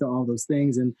response to all those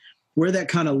things. And where that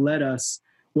kind of led us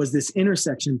was this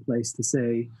intersection place to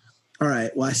say, all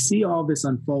right, well, I see all this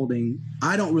unfolding.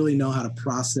 I don't really know how to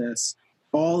process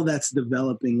all that's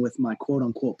developing with my quote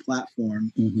unquote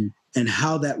platform Mm-hmm. and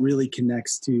how that really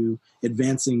connects to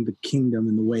advancing the kingdom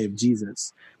in the way of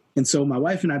Jesus. And so my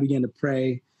wife and I began to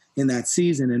pray in that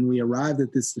season, and we arrived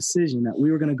at this decision that we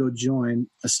were going to go join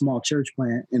a small church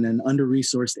plant in an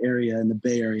under-resourced area in the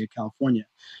Bay Area, California,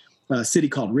 a city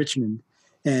called Richmond.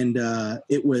 And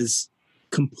it was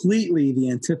completely the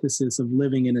antithesis of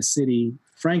living in a city,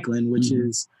 Franklin, which Mm-hmm.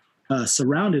 is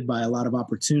surrounded by a lot of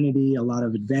opportunity, a lot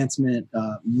of advancement,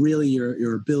 really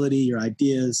your ability, your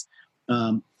ideas.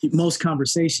 Most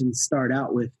conversations start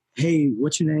out with, hey,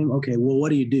 what's your name? Okay, well, what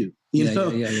do you do? You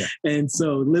know? Yeah. And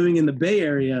so living in the Bay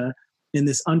Area, in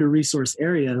this under-resourced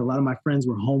area, a lot of my friends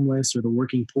were homeless or the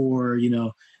working poor, you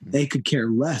know, they could care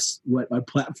less what my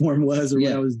platform was or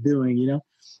what I was doing, you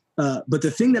know? But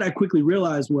the thing that I quickly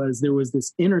realized was there was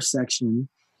this intersection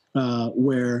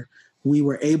where we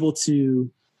were able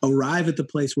to arrive at the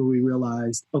place where we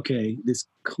realized, okay, this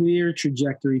clear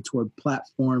trajectory toward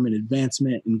platform and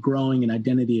advancement and growing and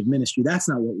identity of ministry, that's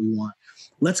not what we want.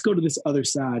 Let's go to this other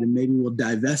side and maybe we'll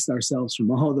divest ourselves from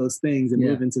all those things and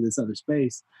move into this other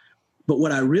space. But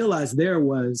what I realized there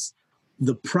was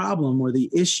the problem or the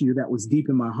issue that was deep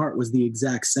in my heart was the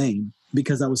exact same,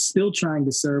 because I was still trying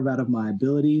to serve out of my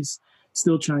abilities,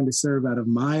 still trying to serve out of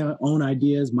my own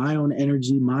ideas, my own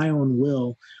energy, my own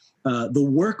will. The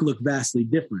work looked vastly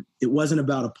different. It wasn't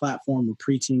about a platform or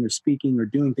preaching or speaking or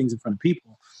doing things in front of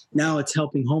people. Now it's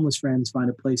helping homeless friends find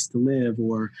a place to live,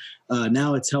 or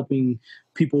now it's helping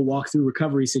people walk through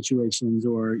recovery situations,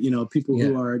 or, you know, people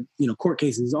who are, you know, court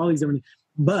cases, all these different.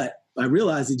 But I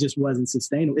realized it just wasn't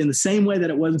sustainable. In the same way that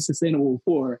it wasn't sustainable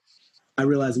before, I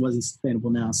realized it wasn't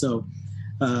sustainable now. So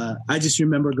I just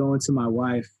remember going to my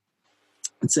wife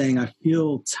and saying, I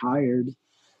feel tired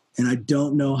and I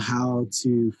don't know how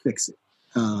to fix it.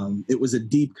 It was a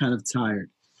deep kind of tired.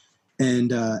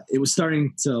 And it was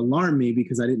starting to alarm me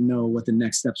because I didn't know what the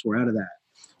next steps were out of that.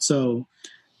 So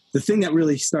the thing that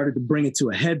really started to bring it to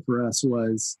a head for us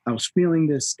was I was feeling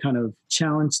this kind of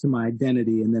challenge to my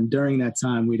identity. And then during that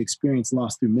time, we'd experienced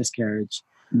loss through miscarriage.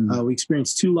 We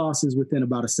experienced 2 losses within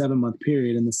about a 7-month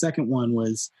period. And the second one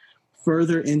was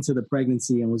further into the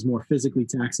pregnancy and was more physically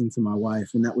taxing to my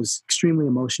wife. And that was extremely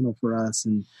emotional for us.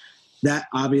 And that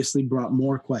obviously brought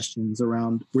more questions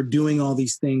around, we're doing all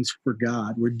these things for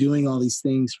God. We're doing all these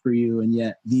things for you. And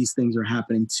yet these things are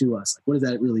happening to us. Like, what does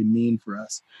that really mean for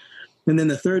us? And then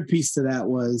the third piece to that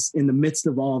was, in the midst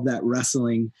of all of that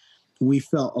wrestling, we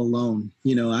felt alone.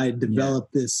 You know, I had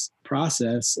developed this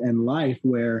process and life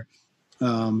where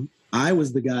I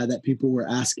was the guy that people were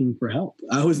asking for help.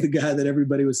 I was the guy that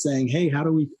everybody was saying, hey, how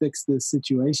do we fix this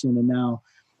situation? And now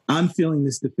I'm feeling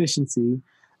this deficiency.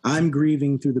 I'm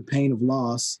grieving through the pain of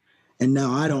loss. And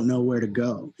now I don't know where to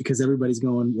go, because everybody's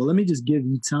going, well, let me just give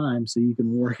you time so you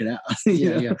can work it out.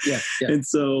 Yeah. And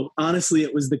so honestly,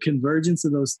 it was the convergence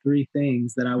of those 3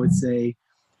 things that I would say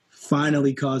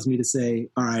finally caused me to say,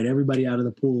 all right, everybody out of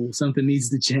the pool, something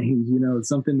needs to change, you know,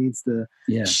 something needs to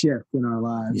shift in our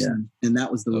lives. And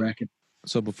that was the reckoning.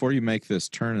 So before you make this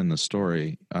turn in the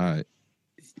story,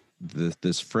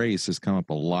 this phrase has come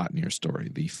up a lot in your story,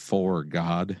 the "for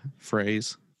God"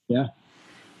 phrase. Yeah.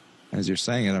 As you're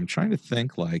saying it, I'm trying to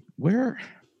think, like, where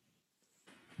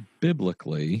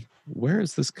biblically, where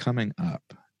is this coming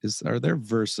up? Are there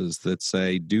verses that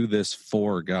say, do this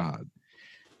for God?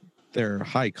 There are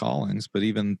high callings, but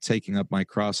even taking up my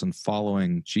cross and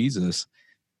following Jesus,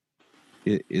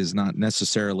 it is not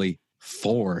necessarily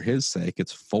for his sake.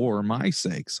 It's for my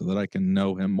sake, so that I can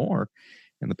know him more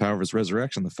in the power of his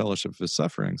resurrection, the fellowship of his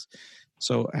sufferings.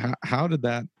 So how did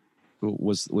that,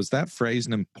 was that phrase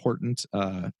an important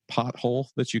pothole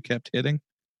that you kept hitting?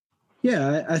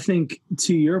 Yeah, I think,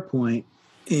 to your point,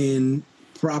 in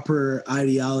proper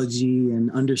ideology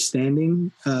and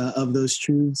understanding of those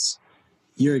truths,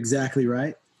 you're exactly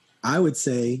right. I would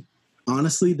say,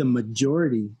 honestly, the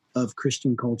majority of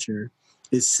Christian culture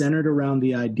is centered around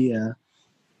the idea,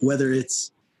 whether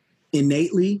it's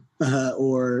innately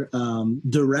or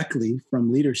directly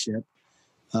from leadership,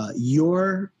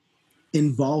 your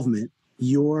involvement,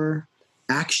 your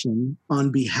action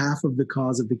on behalf of the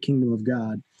cause of the kingdom of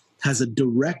God has a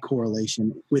direct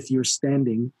correlation with your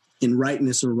standing in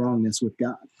rightness or wrongness with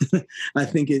God. I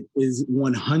think it is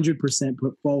 100%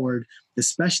 put forward,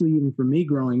 especially even for me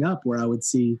growing up, where I would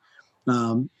see,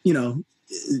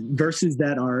 verses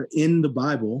that are in the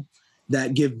Bible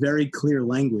that give very clear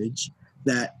language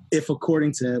that, if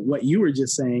according to what you were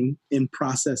just saying, in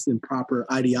process in proper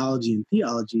ideology and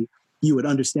theology, you would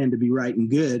understand to be right and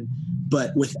good.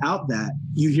 But without that,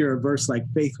 you hear a verse like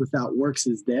faith without works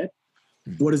is dead.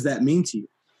 What does that mean to you?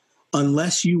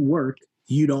 Unless you work,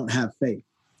 you don't have faith.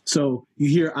 So you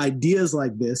hear ideas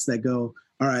like this that go,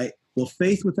 all right, well,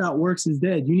 faith without works is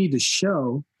dead. You need to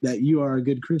show that you are a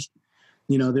good Christian.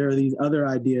 There are these other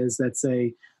ideas that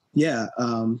say, we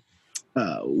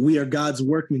are God's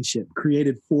workmanship,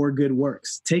 created for good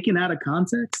works. Taken out of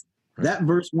context, that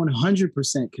verse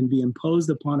 100% can be imposed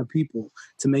upon a people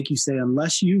to make you say,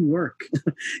 unless you work,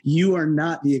 you are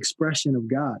not the expression of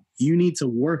God. You need to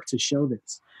work to show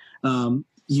this. When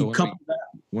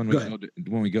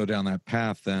we go down that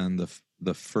path, then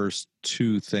the first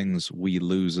two things we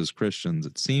lose as Christians,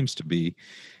 it seems to be,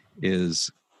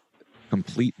 is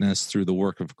completeness through the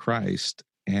work of Christ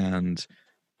and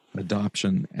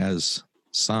adoption as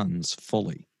sons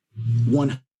fully.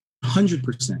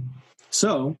 100%.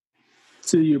 So,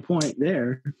 to your point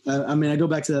there, I go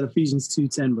back to that Ephesians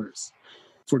 2:10 verse.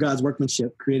 For God's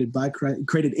workmanship, created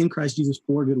in Christ Jesus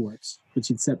for good works, which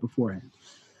he'd set beforehand.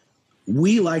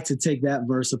 We like to take that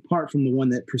verse apart from the one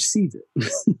that precedes it,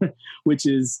 which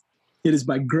is, it is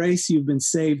by grace you've been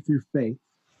saved through faith.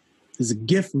 It's a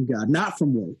gift from God, not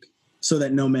from work, so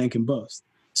that no man can boast.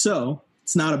 So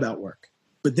it's not about work.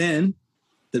 But then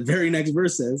the very next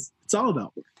verse says it's all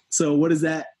about work. So what is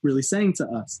that really saying to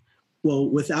us? Well,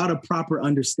 without a proper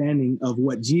understanding of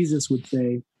what Jesus would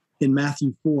say in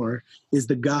Matthew 4 is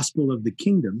the gospel of the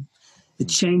kingdom, it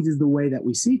changes the way that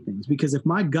we see things. Because if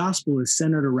my gospel is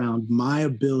centered around my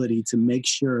ability to make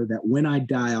sure that when I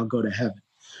die, I'll go to heaven,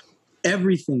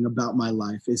 everything about my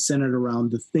life is centered around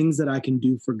the things that I can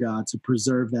do for God to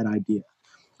preserve that idea.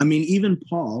 I mean, even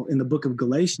Paul in the book of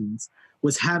Galatians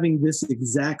was having this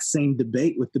exact same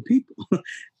debate with the people.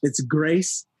 It's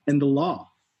grace and the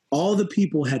law. All the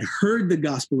people had heard the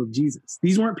gospel of Jesus.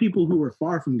 These weren't people who were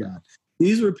far from God.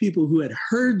 These were people who had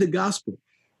heard the gospel.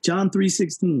 John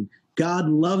 3:16, God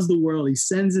loves the world. He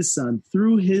sends his son.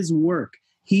 Through his work,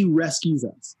 he rescues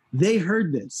us. They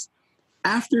heard this.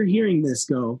 After hearing this,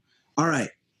 go, all right,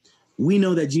 we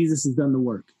know that Jesus has done the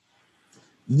work.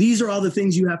 These are all the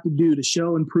things you have to do to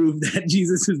show and prove that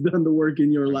Jesus has done the work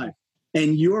in your life.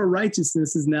 And your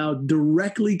righteousness is now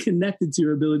directly connected to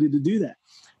your ability to do that.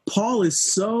 Paul is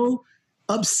so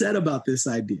upset about this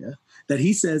idea that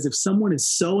he says, if someone is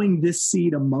sowing this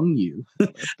seed among you,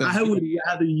 I would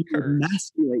rather you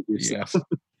emasculate yourself. Yes.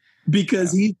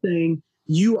 Because he's saying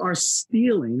you are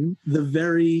stealing the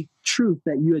very truth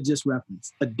that you had just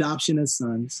referenced, adoption as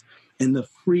sons and the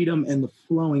freedom and the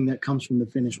flowing that comes from the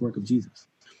finished work of Jesus.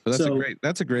 But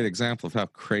that's a great example of how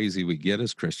crazy we get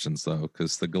as Christians, though,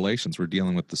 because the Galatians were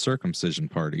dealing with the circumcision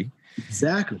party.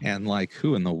 Exactly. And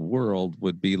who in the world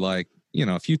would be like,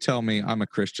 if you tell me I'm a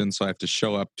Christian, so I have to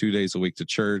show up 2 days a week to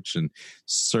church and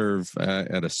serve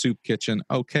at a soup kitchen,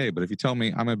 okay. But if you tell me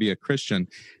I'm going to be a Christian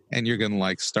and you're going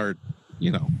to start,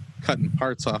 cutting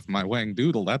parts off my wang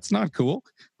doodle, that's not cool.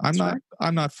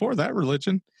 I'm not for that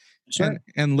religion. Right.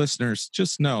 And listeners,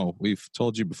 just know, we've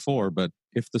told you before, but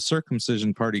if the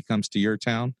circumcision party comes to your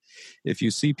town, if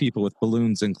you see people with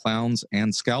balloons and clowns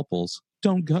and scalpels,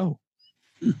 don't go.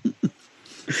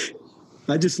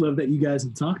 I just love that you guys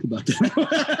have talked about that.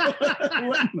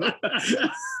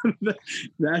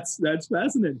 That's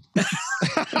fascinating.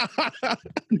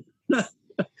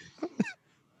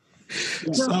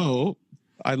 So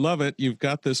I love it. You've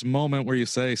got this moment where you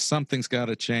say something's got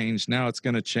to change. Now it's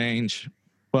going to change.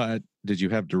 But did you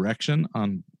have direction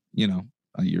on,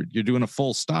 you're doing a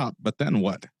full stop, but then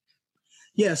what?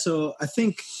 Yeah. So I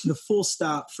think the full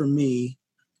stop for me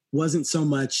wasn't so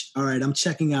much, all right, I'm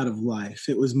checking out of life.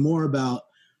 It was more about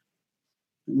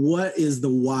what is the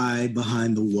why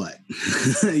behind the what?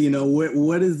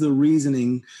 What is the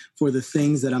reasoning for the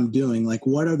things that I'm doing?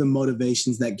 What are the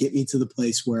motivations that get me to the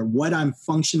place where what I'm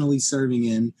functionally serving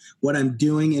in, what I'm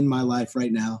doing in my life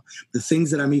right now, the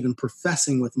things that I'm even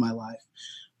professing with my life,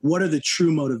 what are the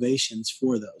true motivations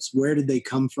for those? Where did they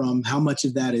come from? How much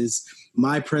of that is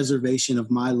my preservation of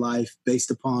my life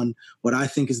based upon what I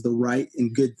think is the right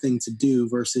and good thing to do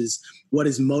versus what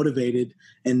is motivated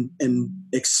and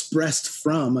expressed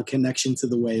from a connection to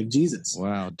the way of Jesus?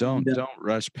 Wow. Don't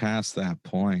rush past that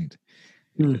point.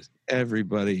 Because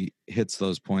everybody hits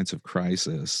those points of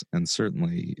crisis, and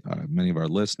certainly many of our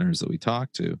listeners that we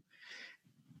talk to.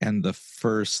 And the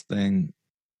first thing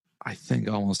I think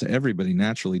almost everybody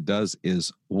naturally does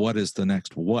is, what is the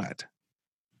next what?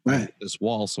 Right. This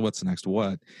wall, so what's the next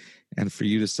what? And for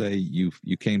you to say you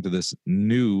came to this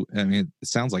new, it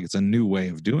sounds like it's a new way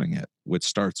of doing it, which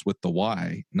starts with the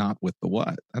why, not with the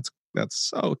what. That's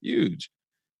so huge.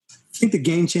 I think the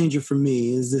game changer for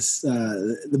me is this,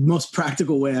 the most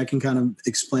practical way I can kind of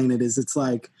explain it is it's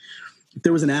like if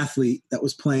there was an athlete that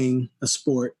was playing a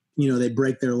sport they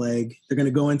break their leg. They're going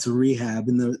to go into rehab.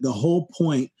 And the whole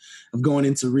point of going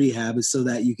into rehab is so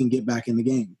that you can get back in the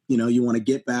game. You want to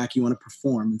get back, you want to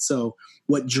perform. And so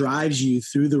what drives you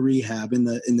through the rehab and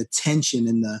the tension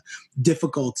and the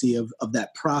difficulty of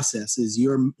that process is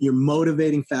your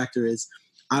motivating factor is,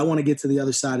 I want to get to the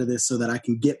other side of this so that I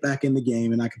can get back in the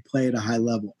game and I can play at a high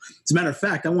level. As a matter of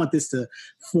fact, I want this to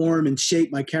form and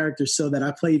shape my character so that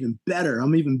I play even better.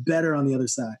 I'm even better on the other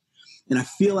side. And I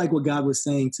feel like what God was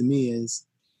saying to me is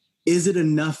it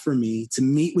enough for me to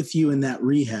meet with you in that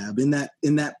rehab, in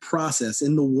that process,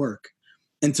 in the work,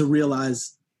 and to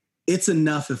realize it's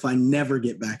enough if I never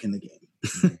get back in the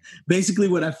game? Basically,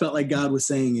 what I felt like God was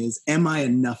saying is, am I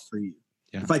enough for you?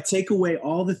 Yeah. If I take away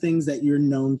all the things that you're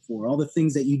known for, all the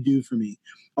things that you do for me,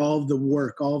 all of the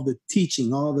work, all of the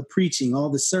teaching, all the preaching, all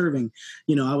the serving,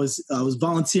 I was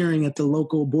volunteering at the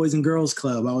local Boys and Girls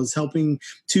Club. I was helping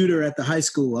tutor at the high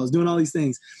school. I was doing all these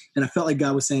things. And I felt like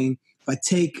God was saying, if I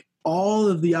take all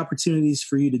of the opportunities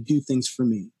for you to do things for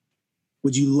me,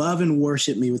 would you love and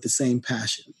worship me with the same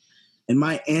passion? And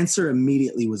my answer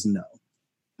immediately was no.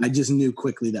 I just knew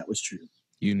quickly that was true.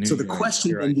 You knew so the question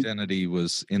your identity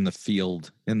was in the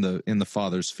field, in the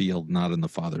Father's field, not in the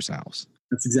Father's house.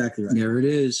 That's exactly right. There it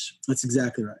is. That's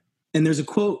exactly right. And there's a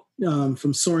quote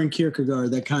from Soren Kierkegaard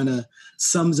that kind of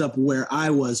sums up where I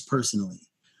was personally.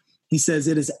 He says,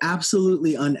 "It is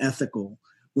absolutely unethical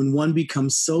when one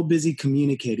becomes so busy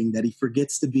communicating that he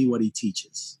forgets to be what he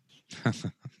teaches."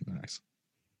 Nice.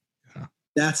 Yeah.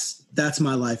 That's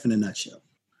my life in a nutshell.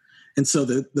 And so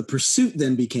the pursuit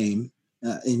then became,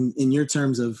 in your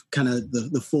terms of kind of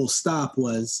the full stop,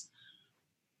 was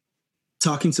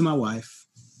talking to my wife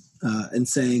and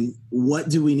saying, what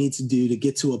do we need to do to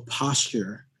get to a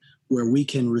posture where we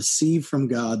can receive from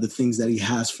God the things that he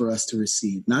has for us to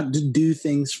receive, not to do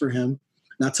things for him,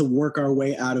 not to work our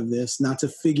way out of this, not to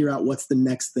figure out what's the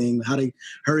next thing, how to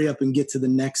hurry up and get to the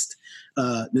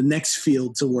next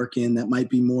field to work in that might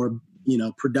be more,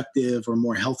 productive or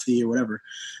more healthy or whatever,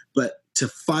 but to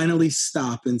finally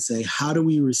stop and say, how do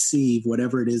we receive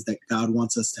whatever it is that God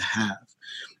wants us to have?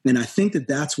 And I think that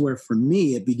that's where, for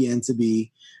me, it began to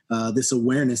be this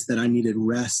awareness that I needed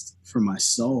rest for my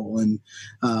soul. And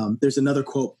there's another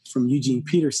quote from Eugene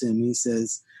Peterson. He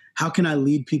says, "How can I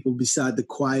lead people beside the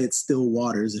quiet, still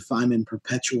waters if I'm in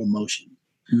perpetual motion?"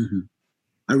 Mm-hmm.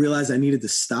 I realized I needed to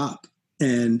stop.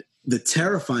 And the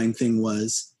terrifying thing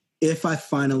was, if I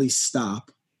finally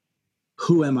stop,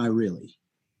 who am I really?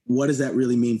 What does that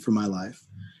really mean for my life?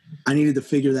 I needed to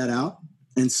figure that out.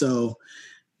 And so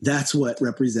that's what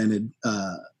represented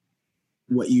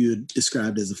what you had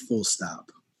described as a full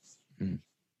stop.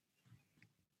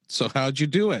 So how'd you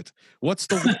do it? What's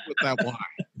the one with that why?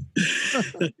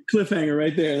 Cliffhanger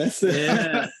right there. That's it.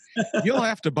 Yeah. You'll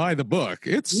have to buy the book.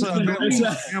 It's on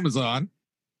Amazon.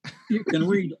 You can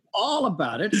read all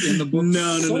about it in the book.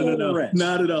 No,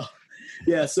 not at all.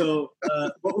 Yeah. So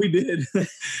what we did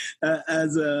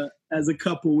as a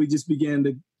couple, we just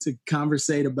began to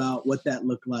conversate about what that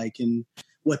looked like and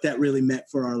what that really meant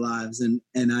for our lives.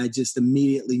 And I just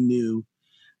immediately knew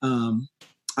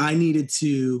I needed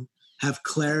to have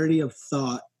clarity of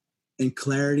thought and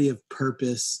clarity of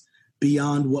purpose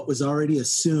beyond what was already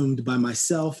assumed by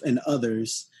myself and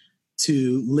others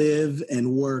to live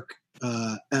and work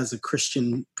as a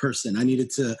Christian person. I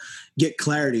needed to get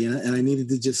clarity, and I needed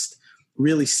to just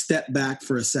really step back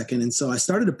for a second. And so I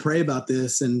started to pray about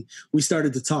this, and we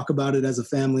started to talk about it as a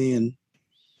family. And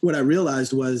what I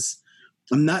realized was,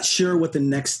 I'm not sure what the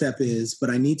next step is, but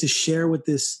I need to share with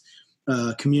this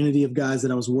community of guys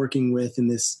that I was working with in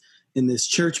this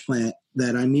church plant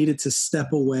that I needed to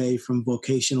step away from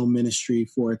vocational ministry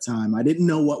for a time. I didn't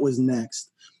know what was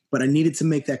next, but I needed to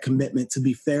make that commitment to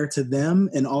be fair to them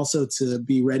and also to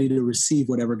be ready to receive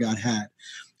whatever God had.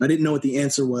 I didn't know what the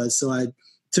answer was, so I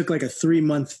took like a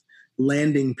 3-month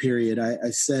landing period. I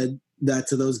said that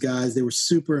to those guys. They were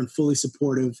super and fully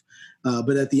supportive.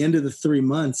 But at the end of the 3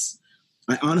 months,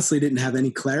 I honestly didn't have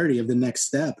any clarity of the next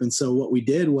step. And so what we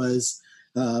did was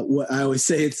what I always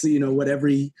say, it's, what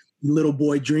every little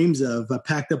boy dreams of. I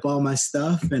packed up all my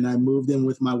stuff and I moved in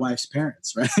with my wife's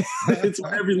parents, right? It's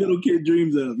what every little kid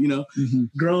dreams of, mm-hmm.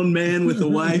 Grown man with a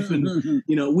wife. And,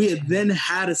 we had then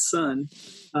had a son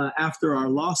after our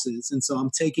losses. And so I'm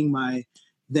taking my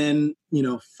then,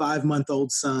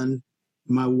 5-month-old son,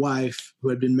 my wife, who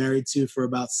had been married to for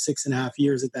about 6.5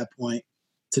 years at that point,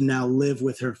 to now live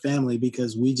with her family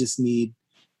because we just need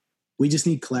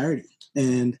clarity.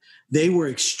 And they were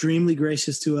extremely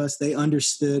gracious to us. They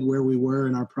understood where we were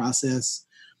in our process.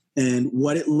 And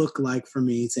what it looked like for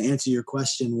me, to answer your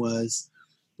question, was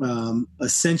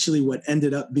essentially what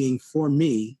ended up being for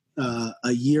me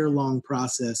a year-long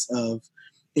process of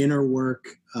inner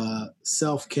work,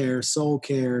 self-care, soul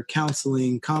care,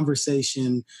 counseling,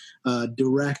 conversation,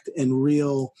 direct and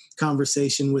real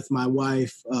conversation with my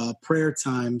wife, prayer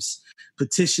times,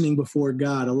 petitioning before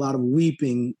God, a lot of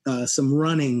weeping, some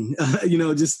running,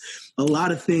 just a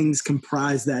lot of things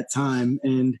comprise that time.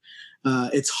 And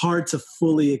it's hard to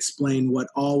fully explain what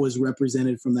all was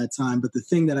represented from that time. But the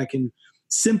thing that I can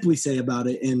simply say about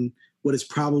it in what is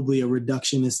probably a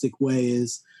reductionistic way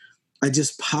is I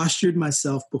just postured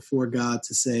myself before God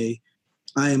to say,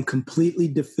 I am completely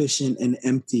deficient and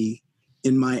empty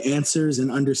in my answers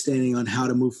and understanding on how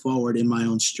to move forward in my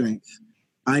own strength.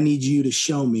 I need you to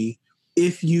show me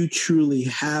if you truly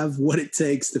have what it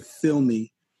takes to fill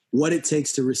me, what it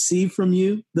takes to receive from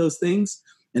you, those things,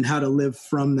 and how to live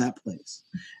from that place.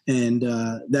 And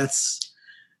that's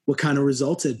what kind of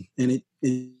resulted. And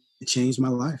it changed my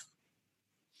life.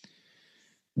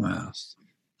 Wow.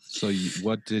 So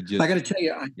what did you? I got to tell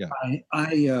you,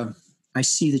 I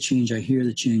see the change. I hear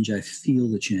the change. I feel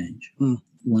the change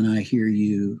when I hear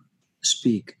you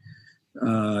speak.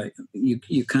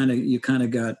 You kind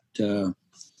of got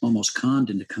almost conned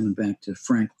into coming back to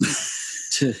Franklin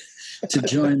to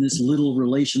join this little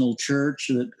relational church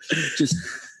that just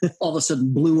all of a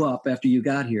sudden blew up after you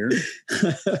got here.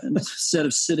 And instead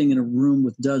of sitting in a room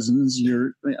with dozens,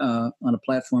 you're on a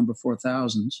platform before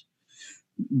thousands.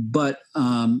 But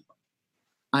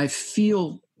I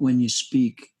feel when you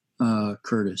speak,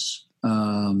 Curtis,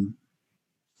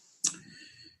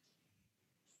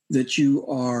 that you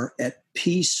are at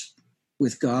peace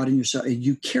with God and yourself.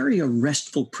 You carry a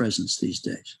restful presence these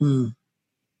days.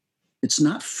 It's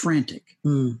not frantic.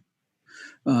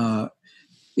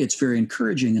 It's very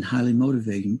encouraging and highly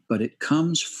motivating, but it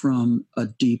comes from a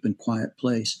deep and quiet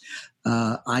place.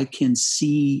 I can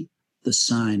see the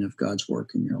sign of God's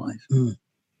work in your life.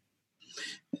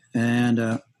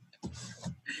 And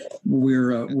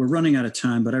we're running out of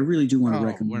time, but I really do want to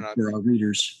recommend for our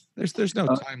readers. There's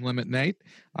no time limit, Nate.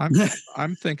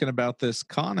 I'm thinking about this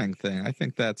conning thing. I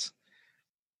think that's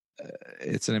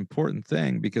it's an important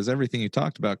thing because everything you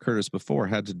talked about, Curtis, before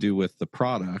had to do with the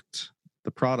product.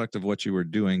 The product of what you were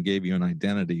doing gave you an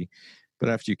identity. But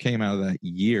after you came out of that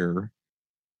year,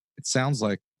 it sounds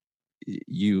like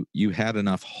you had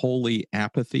enough holy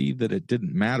apathy that it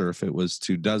didn't matter if it was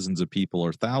to dozens of people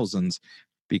or thousands,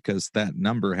 because that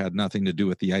number had nothing to do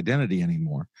with the identity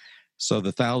anymore. So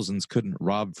the thousands couldn't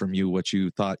rob from you what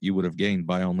you thought you would have gained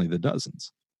by only the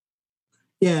dozens.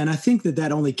 Yeah, and I think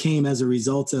that only came as a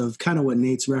result of kind of what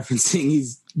Nate's referencing.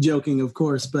 He's joking, of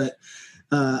course, but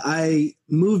I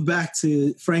moved back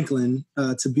to Franklin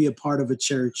to be a part of a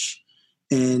church,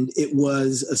 and it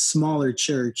was a smaller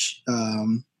church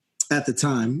at the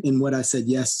time. And what I said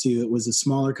yes to, it was a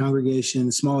smaller congregation,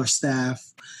 a smaller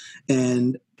staff,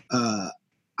 and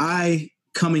I,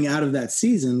 coming out of that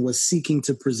season, was seeking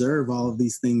to preserve all of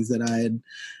these things that I had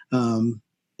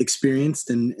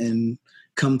experienced and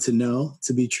come to know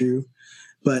to be true.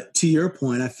 But to your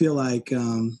point, I feel like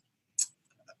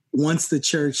once the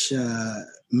church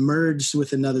merged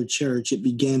with another church, it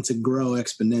began to grow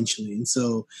exponentially. And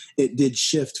so it did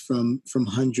shift from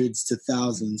hundreds to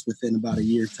thousands within about a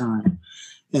year time.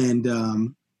 And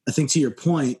I think to your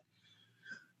point,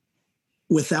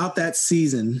 without that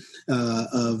season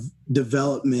of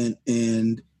development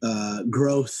and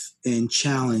growth and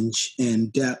challenge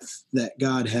and depth that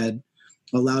God had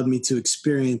allowed me to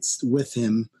experience with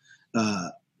him,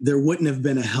 there wouldn't have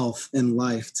been a health in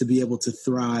life to be able to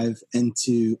thrive and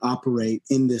to operate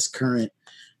in this current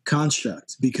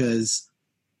construct, because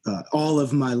all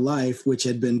of my life, which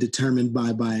had been determined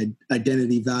by my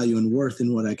identity, value, and worth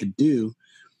and what I could do,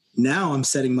 now I'm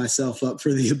setting myself up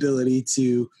for the ability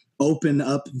to open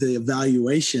up the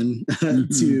evaluation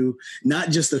to not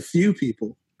just a few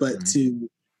people, but to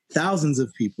thousands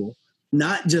of people,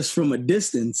 not just from a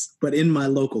distance, but in my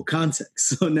local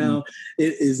context. So now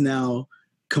it is now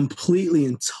completely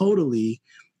and totally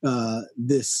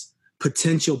this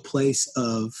potential place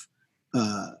of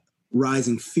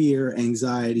rising fear,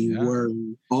 anxiety,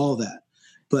 worry, all that.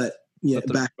 But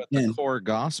the core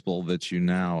gospel that you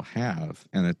now have,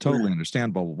 and it's totally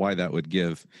understandable why that would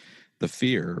give the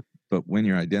fear. But when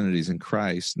your identity is in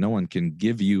Christ, no one can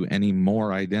give you any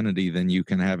more identity than you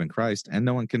can have in Christ, and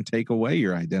no one can take away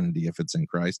your identity if it's in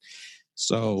Christ.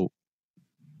 So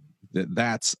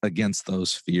that's against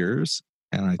those fears,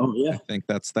 and I think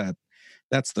that's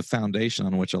the foundation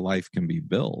on which a life can be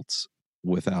built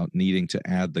without needing to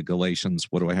add the Galatians,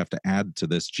 what do I have to add to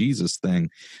this Jesus thing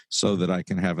so that I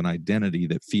can have an identity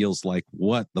that feels like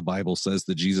what the Bible says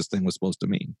the Jesus thing was supposed to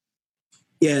mean.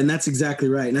 Yeah, and that's exactly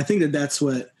right. And I think that's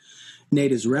what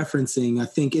Nate is referencing, I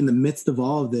think in the midst of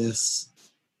all of this,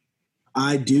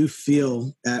 I do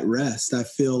feel at rest. I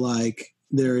feel like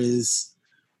there is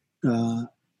the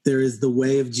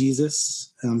way of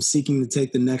Jesus. I'm seeking to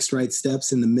take the next right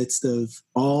steps in the midst of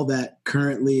all that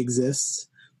currently exists,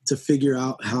 to figure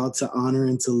out how to honor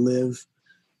and to live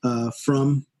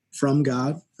from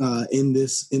God in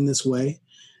this way.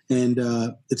 And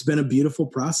it's been a beautiful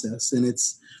process, and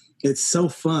it's so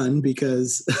fun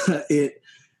because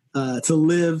to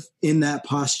live in that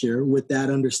posture with that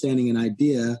understanding and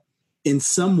idea in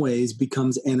some ways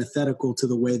becomes antithetical to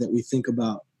the way that we think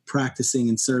about practicing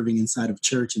and serving inside of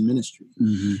church and ministry.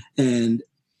 Mm-hmm. And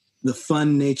the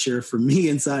fun nature for me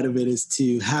inside of it is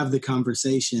to have the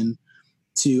conversation,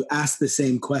 to ask the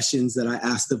same questions that I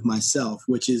asked of myself,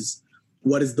 which is,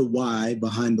 what is the why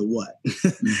behind the what?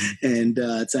 Mm-hmm. And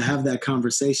to have that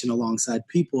conversation alongside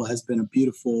people has been a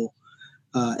beautiful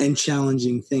and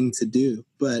challenging thing to do.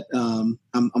 But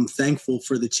I'm thankful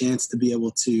for the chance to be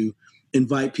able to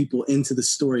invite people into the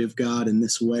story of God in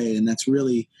this way. And that's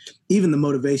really, even the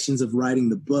motivations of writing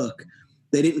the book,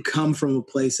 they didn't come from a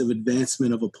place of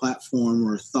advancement of a platform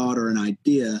or a thought or an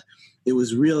idea. It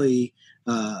was really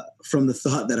from the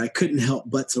thought that I couldn't help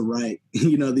but to write,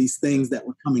 these things that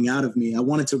were coming out of me. I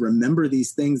wanted to remember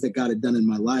these things that God had done in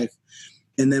my life.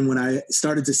 And then when I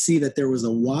started to see that there was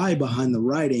a why behind the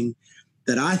writing,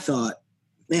 that I thought,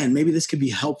 man, maybe this could be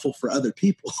helpful for other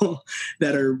people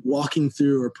that are walking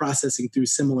through or processing through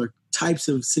similar types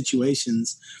of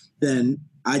situations, then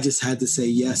I just had to say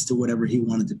yes to whatever he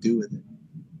wanted to do with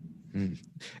it.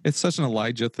 It's such an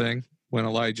Elijah thing. When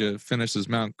Elijah finishes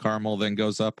Mount Carmel, then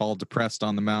goes up all depressed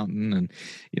on the mountain and,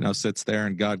 sits there,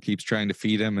 and God keeps trying to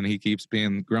feed him and he keeps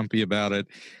being grumpy about it.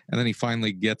 And then he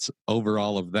finally gets over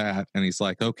all of that. And he's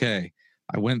like, okay,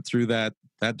 I went through that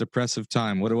depressive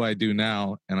time. What do I do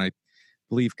now? And I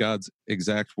believe God's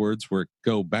exact words were,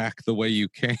 go back the way you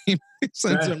came. He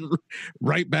sends him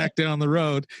right back down the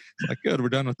road. It's like, good, we're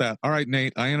done with that. All right,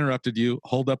 Nate, I interrupted you.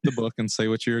 Hold up the book and say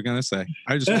what you were going to say.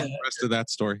 I just want the rest of that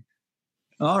story.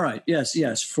 All right.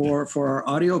 Yes. For our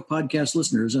audio podcast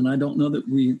listeners, and I don't know that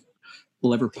we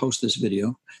will ever post this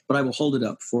video, but I will hold it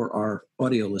up for our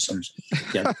audio listeners.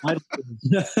 Yeah,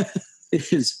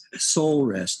 it is Soul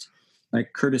Rest by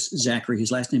Curtis Zachary.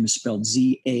 His last name is spelled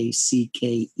Zackery.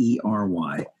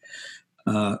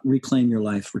 Reclaim Your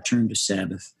Life, Return to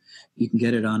Sabbath. You can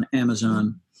get it on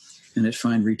Amazon and at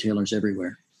fine retailers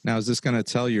everywhere. Now, is this going to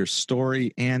tell your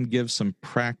story and give some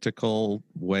practical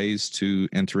ways to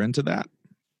enter into that?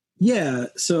 Yeah.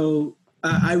 So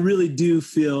I really do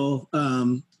feel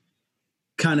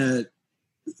kind of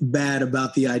bad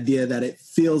about the idea that it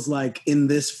feels like in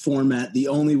this format, the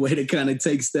only way to kind of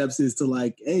take steps is to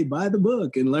like, hey, buy the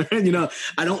book and learn,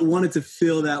 I don't want it to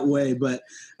feel that way, but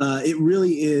it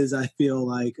really is, I feel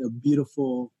like, a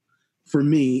beautiful, for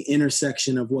me,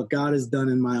 intersection of what God has done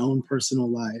in my own personal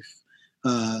life.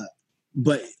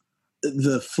 But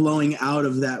the flowing out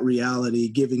of that reality,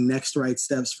 giving next right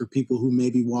steps for people who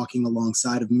may be walking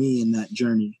alongside of me in that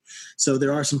journey. So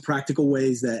there are some practical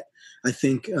ways that I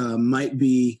think might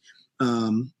be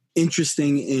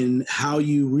interesting in how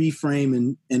you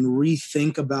reframe and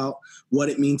rethink about what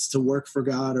it means to work for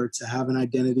God or to have an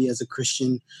identity as a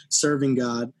Christian serving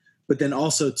God. But then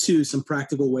also, too, some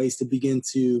practical ways to begin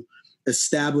to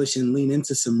establish and lean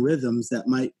into some rhythms that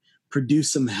might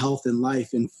produce some health in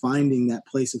life and finding that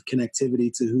place of connectivity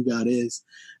to who God is.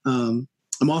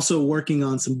 I'm also working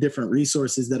on some different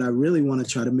resources that I really want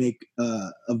to try to make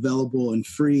available and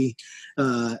free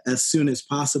as soon as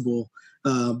possible.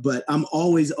 But I'm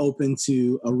always open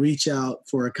to a reach out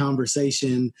for a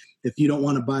conversation. If you don't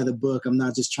want to buy the book, I'm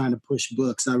not just trying to push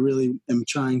books. I really am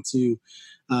trying to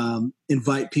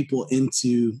invite people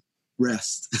into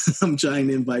rest. I'm trying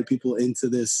to invite people into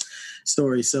this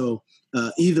story. So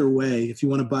either way, if you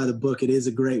want to buy the book, it is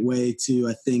a great way to,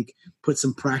 I think, put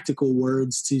some practical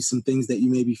words to some things that you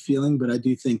may be feeling. But I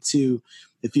do think, too,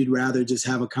 if you'd rather just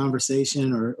have a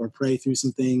conversation or pray through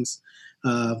some things,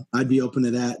 I'd be open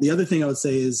to that. The other thing I would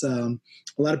say is a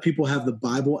lot of people have the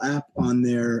Bible app on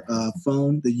their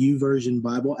phone, the YouVersion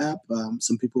Bible app.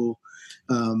 Some people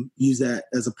use that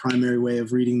as a primary way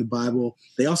of reading the Bible.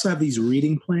 They also have these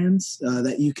reading plans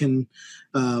that you can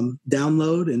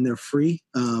download, and they're free.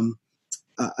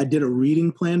 I did a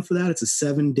reading plan for that. It's a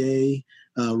 7-day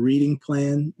reading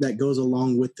plan that goes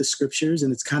along with the scriptures.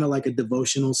 And it's kind of like a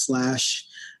devotional slash,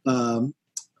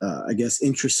 I guess,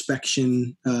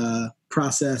 introspection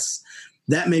process.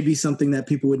 That may be something that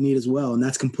people would need as well. And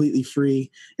that's completely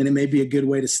free. And it may be a good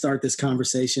way to start this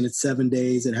conversation. It's 7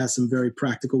 days. It has some very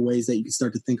practical ways that you can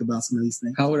start to think about some of these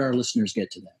things. How would our listeners get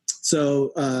to that?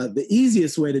 So the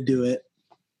easiest way to do it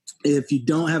if you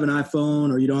don't have an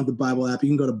iPhone or you don't have the Bible app, you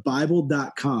can go to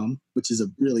Bible.com, which is a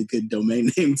really good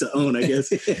domain name to own, I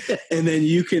guess. And then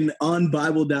you can, on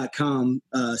Bible.com,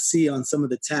 see on some of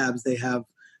the tabs, they have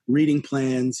reading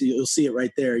plans. You'll see it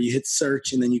right there. You hit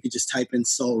search, and then you could just type in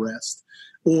Soul Rest.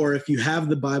 Or if you have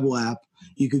the Bible app,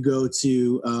 you could go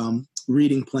to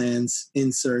reading plans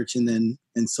in search, and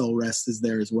Soul Rest is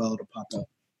there as well. It'll pop up.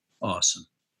 Awesome.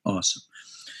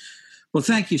 Well,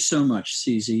 thank you so much,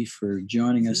 CZ, for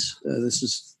joining us. This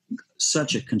is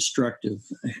such a constructive,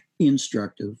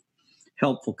 instructive,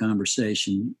 helpful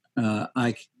conversation.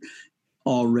 I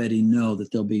already know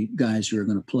that there'll be guys who are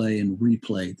going to play and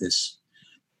replay this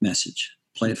message,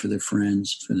 play it for their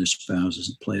friends, for their spouses,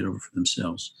 and play it over for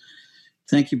themselves.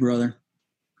 Thank you, brother.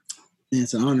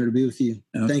 It's an honor to be with you.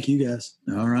 Okay. Thank you, guys.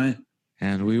 All right.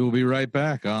 And we will be right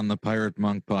back on the Pirate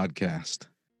Monk Podcast.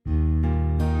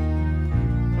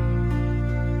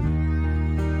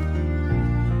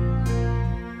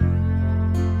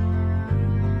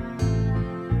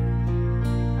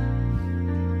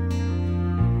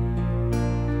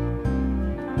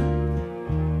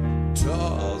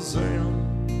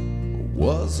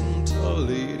 Wasn't a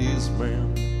ladies'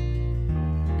 man.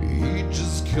 He'd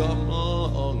just come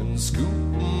along and scoop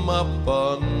him up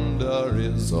under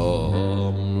his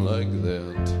arm like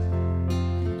that,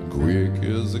 quick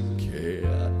as a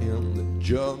cat in the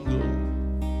jungle.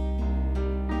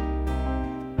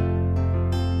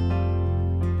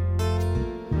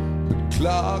 But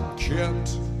Clark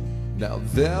Kent, now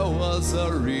there was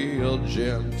a real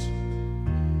gent.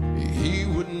 He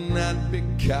would not be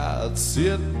caught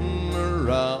sitting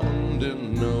around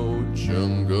in no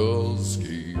jungle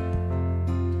scape,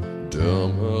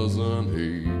 dumb as an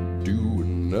ape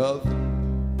doing nothing.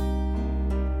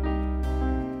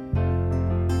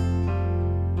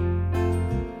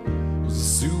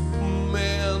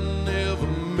 Superman never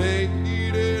made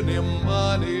any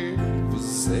money for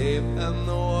saving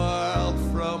the world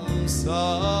from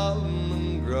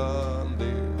Solomon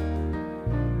Grundy.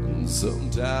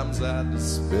 Sometimes I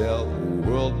despair the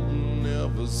world will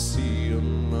never see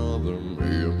another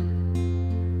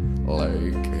man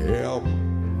like him.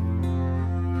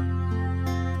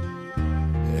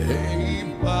 Hey,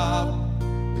 Bob,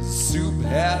 his soup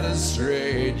had a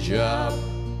straight job,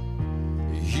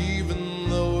 even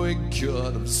though he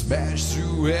could have smashed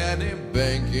through any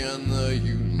bank in the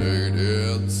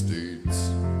United States,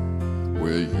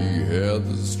 where he had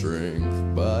the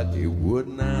strength, but he would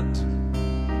not.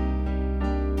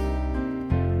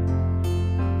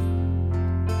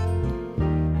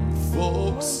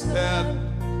 Folks said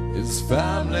his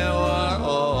family were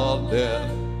all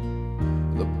dead.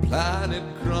 The planet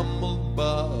crumbled,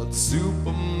 but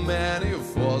Superman, he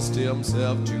forced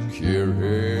himself to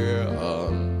carry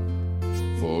on,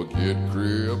 forget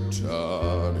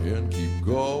Krypton and keep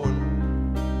going.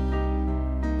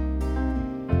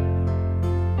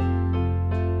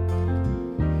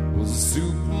 Well,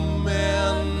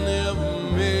 Superman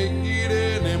never made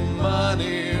any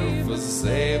money for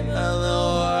saving the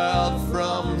world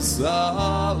from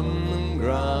Solomon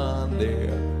Grundy.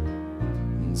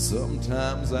 And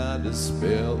sometimes I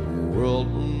despair the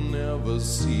world will never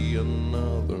see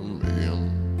another man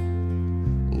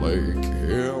like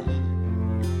him.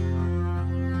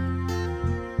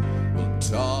 Well,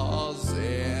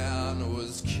 Tarzan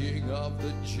was king of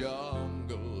the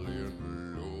jungle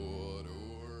and Lord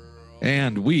over.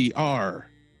 And we are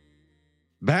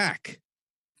back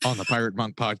on the Pirate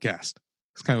Monk Podcast.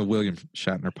 It's kind of a William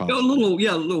Shatner podcast. A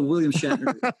little William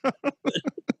Shatner.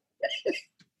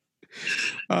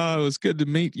 It was good to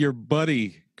meet your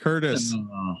buddy, Curtis.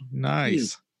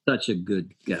 Nice. Such a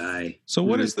good guy. So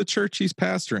what is the church he's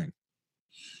pastoring?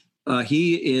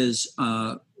 He is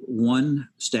one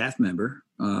staff member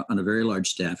on a very large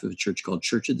staff of a church called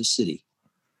Church of the City.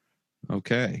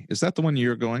 Okay. Is that the one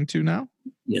you're going to now?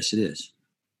 Yes, it is.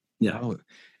 Yeah. Oh,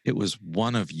 it was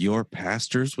one of your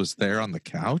pastors was there on the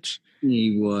couch?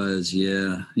 He was,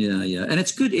 yeah. And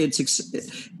it's good.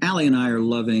 Allie and I are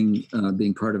loving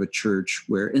being part of a church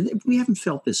where, and we haven't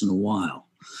felt this in a while,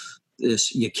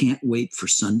 this, you can't wait for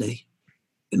Sunday.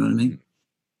 You know what I mean?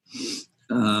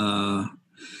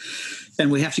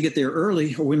 And we have to get there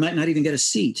early or we might not even get a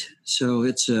seat. So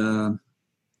it's,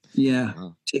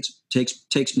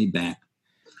 takes me back.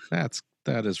 That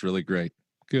is really great.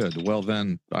 Good. Well,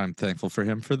 then I'm thankful for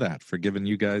him for that, for giving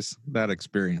you guys that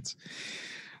experience.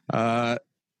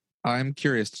 I'm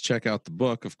curious to check out the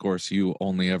book. Of course, you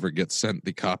only ever get sent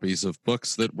the copies of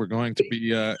books that we're going to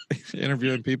be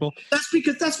interviewing people. That's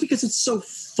because it's so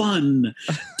fun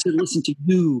to listen to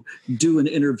you do an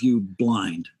interview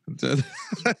blind.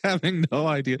 Having no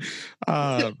idea.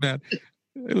 Man,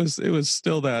 It was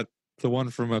still the one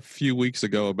from a few weeks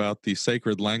ago about the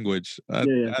sacred language.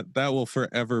 That will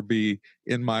forever be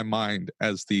in my mind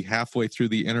as the halfway through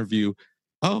the interview.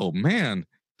 Oh man,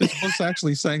 this book's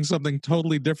actually saying something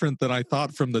totally different than I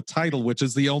thought from the title, which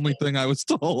is the only thing I was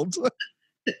told.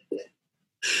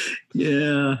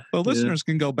 Yeah. Well, listeners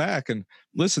can go back and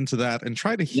listen to that and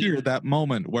try to hear that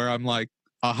moment where I'm like,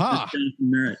 aha.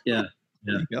 Yeah.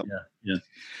 Yep.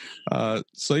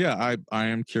 So yeah, I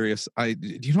am curious.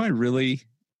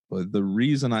 The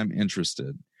reason I'm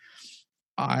interested,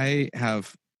 I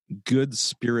have good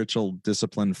spiritual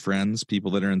disciplined friends,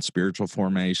 people that are in spiritual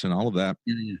formation, all of that.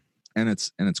 Yeah. And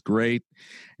it's great.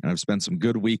 And I've spent some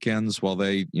good weekends while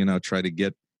they, try to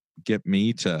get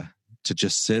me to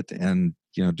just sit and,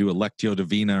 do a Lectio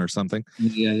Divina or something.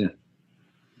 Yeah.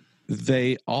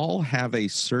 They all have a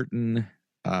certain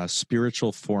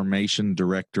spiritual formation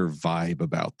director vibe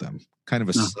about them, kind of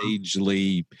a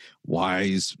sagely,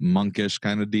 wise, monkish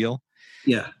kind of deal.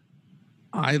 Yeah.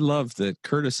 I love that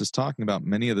Curtis is talking about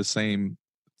many of the same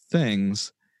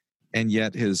things, and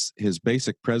yet his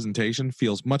basic presentation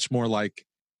feels much more like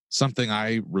something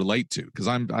I relate to, because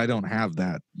I don't have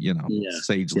that,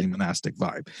 sagely monastic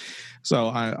vibe. So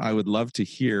I would love to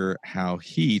hear how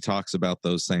he talks about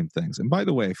those same things. And by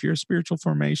the way, if you're a spiritual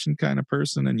formation kind of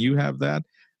person and you have that,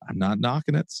 I'm not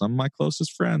knocking it. Some of my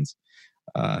closest friends,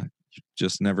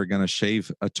 just never going to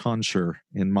shave a tonsure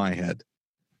in my head.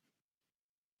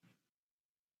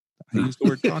 I used the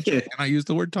word tonsure. Can I use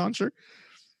the word tonsure?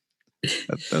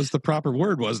 That was the proper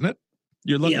word, wasn't it?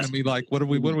 You're looking at me like, what are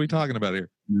we talking about here?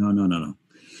 No.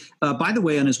 By the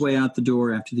way, on his way out the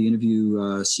door after the interview,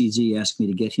 CZ asked me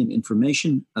to get him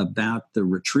information about the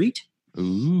retreat.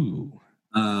 Ooh.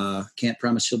 Can't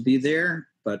promise he'll be there,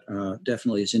 but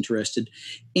definitely is interested.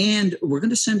 And we're going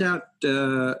to send out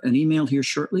an email here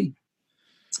shortly.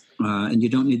 And you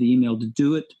don't need the email to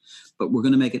do it, but we're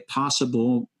going to make it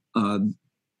possible.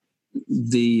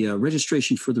 The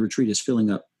registration for the retreat is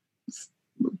filling up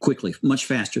quickly, much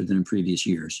faster than in previous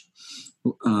years.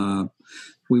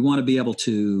 We want to be able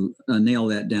to nail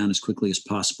that down as quickly as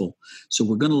possible. So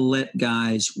we're going to let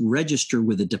guys register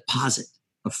with a deposit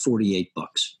of $48.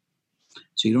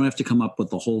 So you don't have to come up with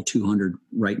the whole 200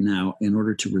 right now in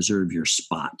order to reserve your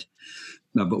spot.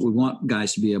 But we want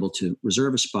guys to be able to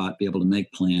reserve a spot, be able to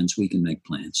make plans. We can make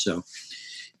plans. So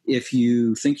if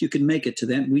you think you can make it to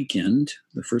that weekend,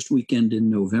 the first weekend in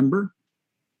November,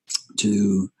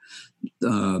 to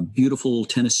beautiful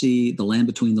Tennessee, the land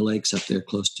between the lakes up there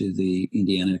close to the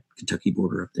Indiana-Kentucky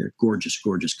border up there. Gorgeous,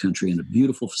 gorgeous country and a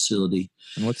beautiful facility.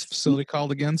 And what's the facility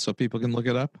called again so people can look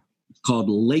it up? It's called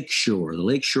Lakeshore, the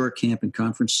Lakeshore Camp and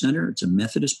Conference Center. It's a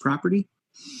Methodist property,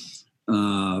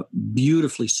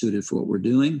 beautifully suited for what we're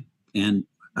doing. And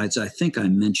as I think I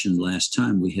mentioned last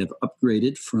time, we have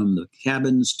upgraded from the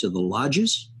cabins to the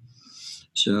lodges.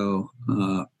 So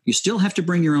you still have to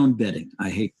bring your own bedding.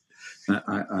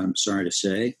 I'm sorry to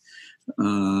say,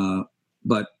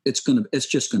 but it's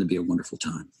just gonna be a wonderful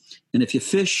time. And if you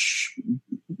fish,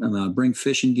 bring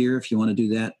fishing gear if you want to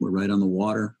do that. We're right on the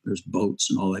water. There's boats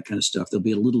and all that kind of stuff. There'll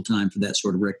be a little time for that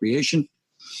sort of recreation.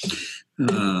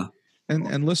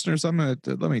 And listeners, let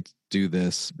me do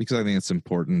this because I think it's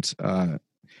important.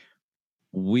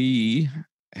 We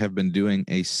have been doing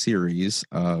a series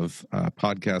of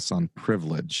podcasts on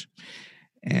privilege,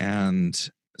 and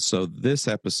so this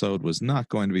episode was not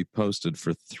going to be posted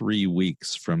for 3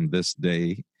 weeks from this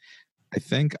day. I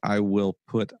think I will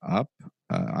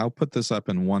I'll put this up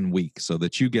in 1 week so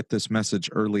that you get this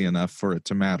message early enough for it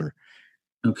to matter.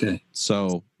 Okay.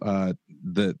 So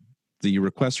the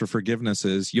request for forgiveness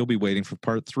is you'll be waiting for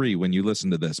part 3 when you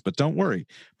listen to this. But don't worry,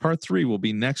 part 3 will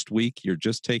be next week. You're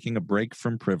just taking a break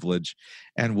from privilege,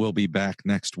 and we'll be back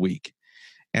next week.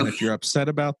 And if you're upset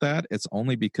about that, it's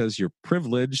only because you're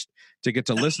privileged to get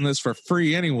to listen to this for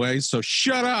free anyway, so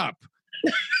shut up.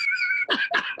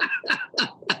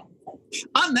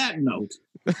 On that note,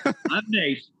 I'm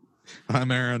Nate.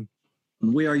 I'm Aaron.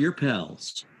 And we are your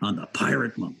pals on the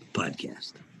Pirate Monk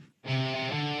Podcast.